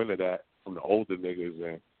caught a wind of that from the older niggas,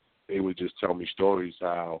 and they would just tell me stories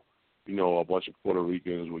how a bunch of Puerto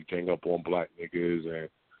Ricans would gang up on black niggas, and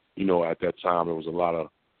at that time there was a lot of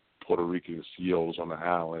Puerto Rican CEOs on the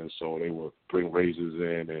island, so they would bring razors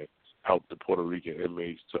in and help the Puerto Rican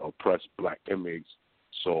inmates to oppress black inmates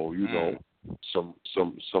So some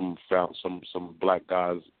black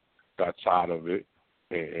guys got tired of it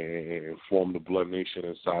and formed the Blood Nation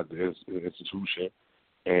inside the institution.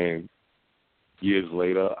 And years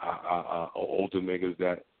later, older niggas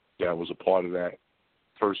that was a part of that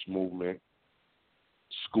first movement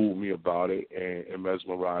schooled me about it and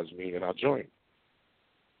mesmerized me, and I joined.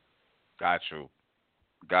 Got you.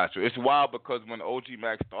 It's wild because when OG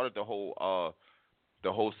Mac started the whole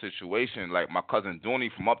situation, like my cousin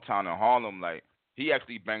Dooney from Uptown in Harlem, like he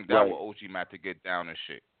actually banged out with OG Mac to get down and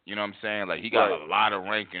shit. You know what I'm saying? Like he got a lot of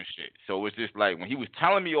rank and shit. So it's just like when he was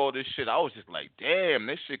telling me all this shit, I was just like, damn,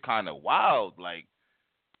 this shit kind of wild. Like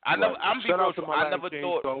I never thought. Shout out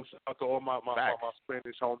to all my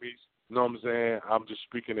Spanish homies. You know what I'm saying? I'm just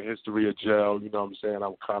speaking the history of jail. You know what I'm saying?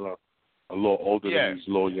 I'm kind of a little older than these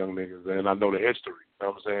little young niggas, and I know the history. You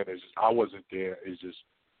know what I'm saying? It's just I wasn't there. It's just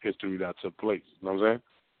history that took place. You know what I'm saying?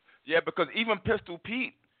 Yeah, because even Pistol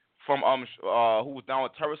Pete from who was down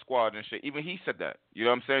with Terror Squad and shit, even he said that. You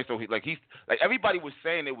know what I'm saying? So he's everybody was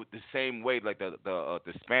saying it was the same way. Like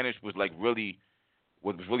the Spanish was like really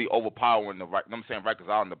overpowering the right. You know what I'm saying? Rikers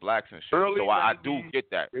Island, the blacks and shit. Early so I do get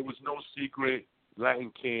that. It was no secret.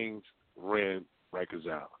 Latin Kings ran Rikers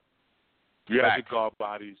Island. You had your guard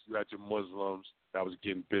bodies, you had your Muslims that was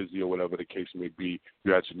getting busy or whatever the case may be.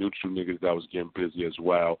 You had your neutral niggas that was getting busy as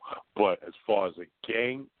well. But as far as a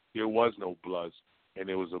gang, there was no Bloods, and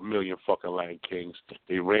there was a million fucking Latin Kings.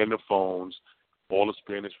 They ran the phones. All the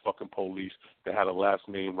Spanish fucking police that had a last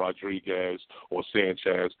name Rodriguez or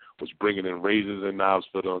Sanchez was bringing in razors and knives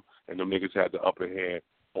for them, and them niggas had the upper hand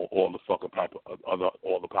on all the fucking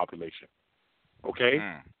all the population. Okay?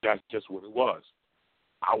 That's just what it was.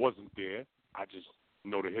 I wasn't there. I just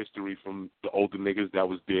know the history from the older niggas that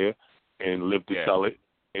was there and lived to tell it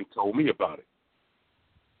and told me about it.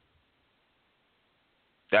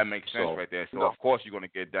 That makes sense right there. So, of course, you're going to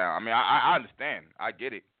get down. I mean, I understand. I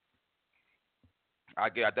get it. I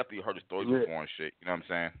definitely heard the stories before and shit. You know what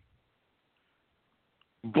I'm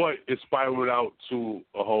saying? But it spiraled out to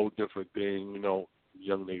a whole different thing. You know,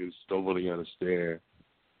 young niggas don't really understand.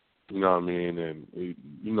 You know what I mean? And,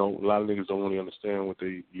 you know, a lot of niggas don't really understand what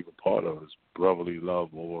they even part of. It's brotherly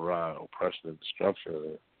love, override, oppression, and destruction.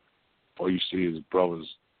 And all you see is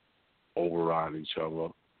brothers overriding each other,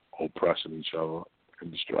 oppressing each other,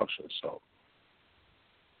 and destruction. So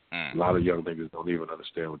a lot of young niggas don't even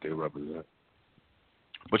understand what they represent.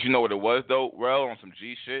 But you know what it was, though, Rell, on some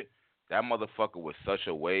G shit? That motherfucker was such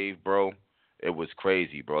a wave, bro. It was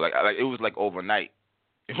crazy, bro. Like it was like overnight.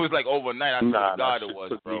 It was like overnight. I swear to God it was,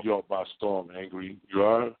 took bro. New York by storm, Angry. You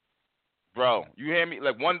heard? Bro, you hear me?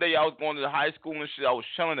 Like one day I was going to the high school and shit. I was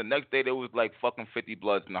chilling. The next day there was like fucking 50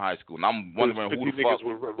 Bloods in the high school. And I'm wondering who the fuck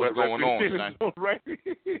was going on, son. Right.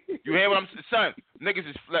 You hear what I'm saying? Son, niggas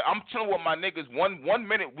is like, I'm chilling with my niggas. One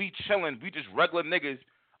minute we chilling. We just regular niggas.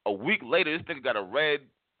 A week later, this nigga got a red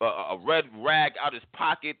rag out his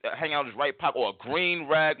pocket, hanging out his right pocket, or a green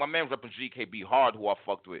rag. My man was repping GKB hard, who I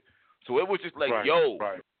fucked with. So it was just like, you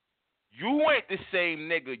ain't the same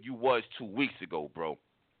nigga you was 2 weeks ago, bro.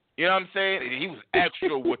 You know what I'm saying? And he was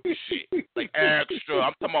extra with the shit. Like, extra.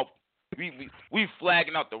 I'm talking about we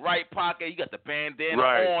flagging out the right pocket. He got the bandana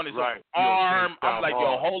on his arm. I'm like,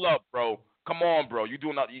 yo, hold up, bro. Come on, bro. You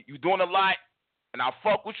doing a lot, and I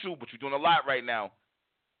fuck with you, but you're doing a lot right now.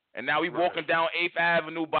 And now we walking down 8th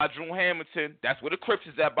Avenue by Drew Hamilton. That's where the Crips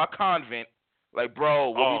is at, by Convent. Like, bro,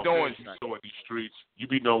 what we doing? You know these streets. You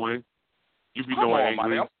be knowing. Come on,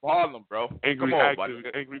 Angry. I'm Harlem, bro. Angry, come on, buddy.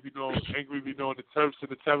 Angry be knowing the terms to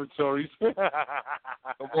the territories. Come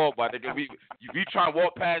on, my nigga. We trying to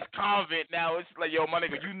walk past Convent now. It's like, yo, my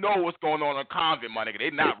nigga, you know what's going on Convent, my nigga. They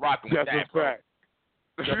not rocking with that, That's a fact.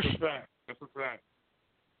 That's a fact.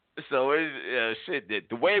 So shit.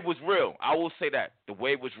 The wave was real. I will say that the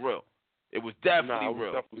wave was real. It was definitely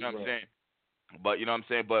real. You know what I'm saying? But you know what I'm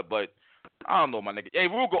saying. But I don't know, my nigga. Hey,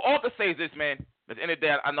 Rugo, all I can say is this, man. At the end of the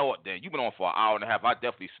day, I know what. You've been on for an hour and a half. I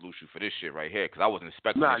definitely salute you for this shit right here because I wasn't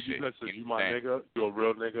expecting this shit. Listen, you my nigga. You're a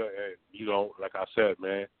real nigga, and you know, like I said,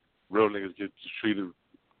 man, real niggas get treated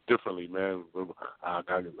differently, man. I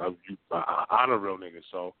honor real niggas.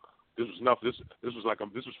 So this was nothing. This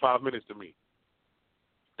was 5 minutes to me.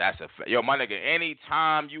 That's a fact. Yo, my nigga,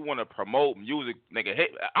 anytime you want to promote music, nigga,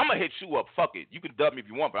 I'm going to hit you up. Fuck it. You can dub me if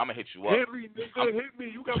you want, but I'm going to hit you up. Hit me, nigga. Hit me.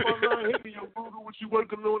 You got my line. Hit me. Yo, bro, what you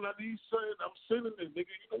working on? I need something. I'm sending it, nigga.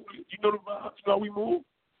 You know the vibes. You know how we move?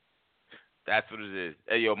 That's what it is.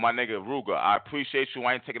 Hey, yo, my nigga, Ruger, I appreciate you.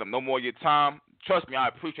 I ain't taking up no more of your time. Trust me, I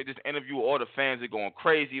appreciate this interview. All the fans are going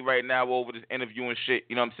crazy right now over this interview and shit.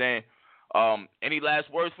 You know what I'm saying? Any last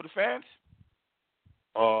words for the fans?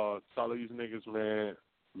 Tell these niggas, man.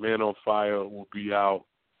 Man on Fire will be out.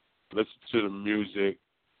 Listen to the music.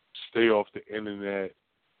 Stay off the internet.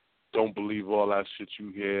 Don't believe all that shit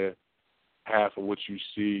you hear. Half of what you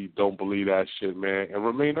see. Don't believe that shit, man. And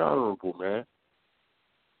remain honorable, man.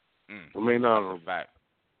 Remain honorable.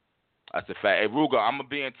 That's a fact. Hey, Ruger, I'm going to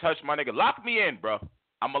be in touch, my nigga. Lock me in, bro.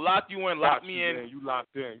 I'm going to lock you in. Lock me in. Man. You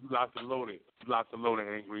locked in. You locked and loaded. You locked and loaded,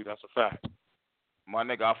 Angry. That's a fact. My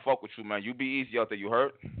nigga, I fuck with you, man. You be easy out there. You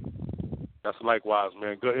heard? That's likewise,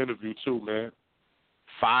 man. Good interview, too, man.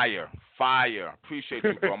 Fire. Appreciate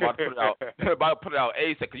you, bro. I'm about to put it out.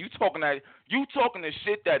 ASAP. Because you talking the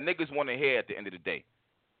shit that niggas want to hear at the end of the day.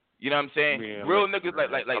 You know what I'm saying? Man, real niggas,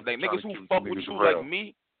 like niggas who fuck with you like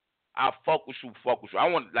me, I fuck with you. I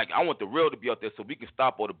want the real to be out there so we can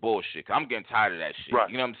stop all the bullshit. Cause I'm getting tired of that shit. Right.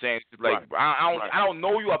 You know what I'm saying? It's like I don't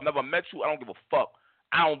know you. I've never met you. I don't give a fuck.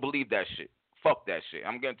 I don't believe that shit. Fuck that shit.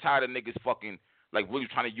 I'm getting tired of niggas fucking like really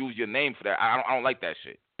trying to use your name for that. I don't like that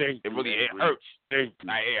shit. It hurts. It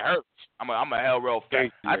hurts. I'm a Hell Rell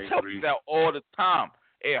fan. I tell you that all the time.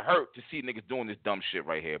 It hurt to see niggas doing this dumb shit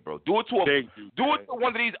right here, bro. Do it to it to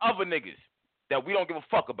one of these other niggas that we don't give a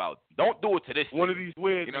fuck about. Don't do it to this one nigga. of these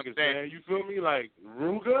weird niggas, man. You feel me? Like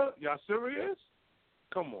Ruger? Y'all serious?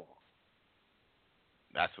 Come on.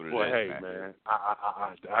 That's what it is, hey, man.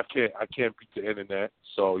 I can't beat the internet.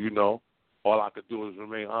 So all I could do is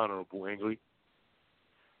remain honorable, Angry.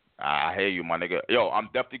 I hear you, my nigga. Yo, I'm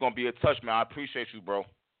definitely gonna be in touch, man. I appreciate you, bro.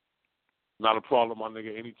 Not a problem, my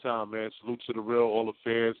nigga. Anytime, man. Salute to the real, all the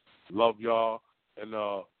fans. Love y'all. And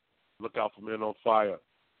look out for Men on Fire.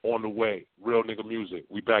 On the way. Real nigga music.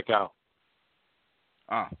 We back out.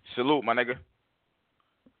 Salute, my nigga.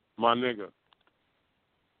 My nigga.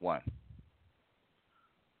 One.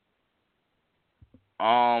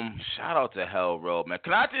 Shout out to Hell Rell, man.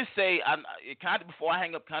 Can I just say, before I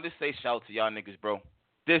hang up, can I just say shout out to y'all niggas, bro?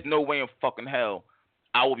 There's no way in fucking hell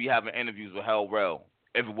I will be having interviews with Hell Rell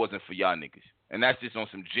if it wasn't for y'all niggas. And that's just on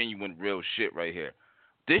some genuine, real shit right here.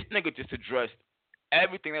 This nigga just addressed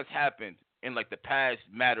everything that's happened in like the past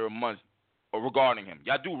matter of months regarding him.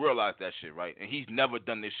 Y'all do realize that shit, right? And he's never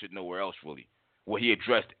done this shit nowhere else, really, where he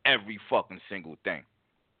addressed every fucking single thing.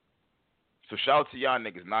 So shout out to y'all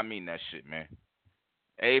niggas, and I mean that shit, man.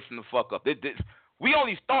 Hey, from the fuck up. We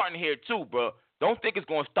only starting here, too, bro. Don't think it's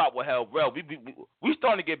going to stop with Hell Rell. We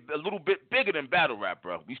starting to get a little bit bigger than battle rap,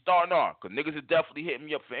 bro. We starting on, because niggas are definitely hitting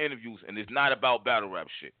me up for interviews, and it's not about battle rap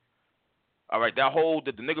shit. All right, that whole,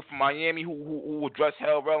 the nigga from Miami who addressed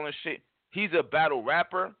Hell Rell and shit, he's a battle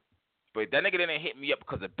rapper, but that nigga didn't hit me up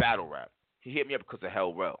because of battle rap. He hit me up because of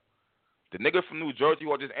Hell Rell. The nigga from New Jersey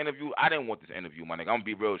who I just interviewed, I didn't want this interview, my nigga. I'm going to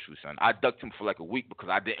be real with you, son. I ducked him for like a week because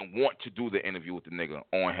I didn't want to do the interview with the nigga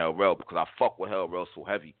on Hell Rell because I fuck with Hell Rell so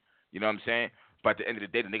heavy. You know what I'm saying? But at the end of the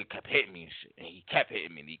day, the nigga kept hitting me and shit. And he kept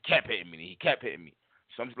hitting me and he kept hitting me and he kept hitting me.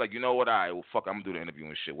 So I'm just like, you know what? All right, well, fuck, I'm going to do the interview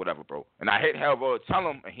and shit, whatever, bro. And I hit Hell Rell to tell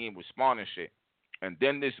him, and he ain't responding shit. And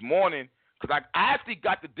then this morning, because I actually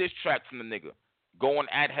got the diss track from the nigga going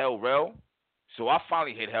at Hell Rell. So I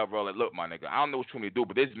finally hit Hell Rell like, look, my nigga, I don't know what you want me to do,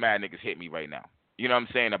 but this mad niggas hit me right now. You know what I'm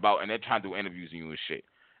saying? And they're trying to do interviews with you and shit.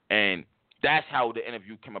 And that's how the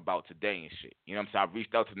interview came about today and shit. You know what I'm saying? I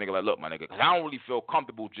reached out to the nigga like, look, my nigga, because I don't really feel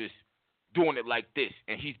comfortable just doing it like this.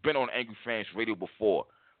 And he's been on Angry Fans Radio before,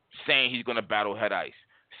 saying he's going to battle Head Ice,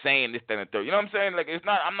 saying this, that, and the third. You know what I'm saying? Like,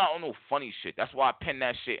 I'm not on no funny shit. That's why I pinned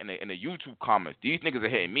that shit in the YouTube comments. These niggas are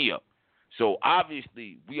hitting me up. So,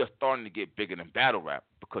 obviously, we are starting to get bigger than battle rap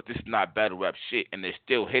because this is not battle rap shit, and they're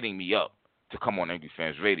still hitting me up to come on Angry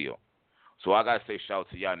Fans Radio. So, I got to say shout out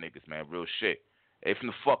to y'all niggas, man. Real shit. Hey, from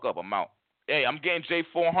the fuck up, I'm out. Hey, I'm getting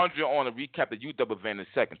J400 on to recap the UW event in a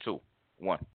second, too. One.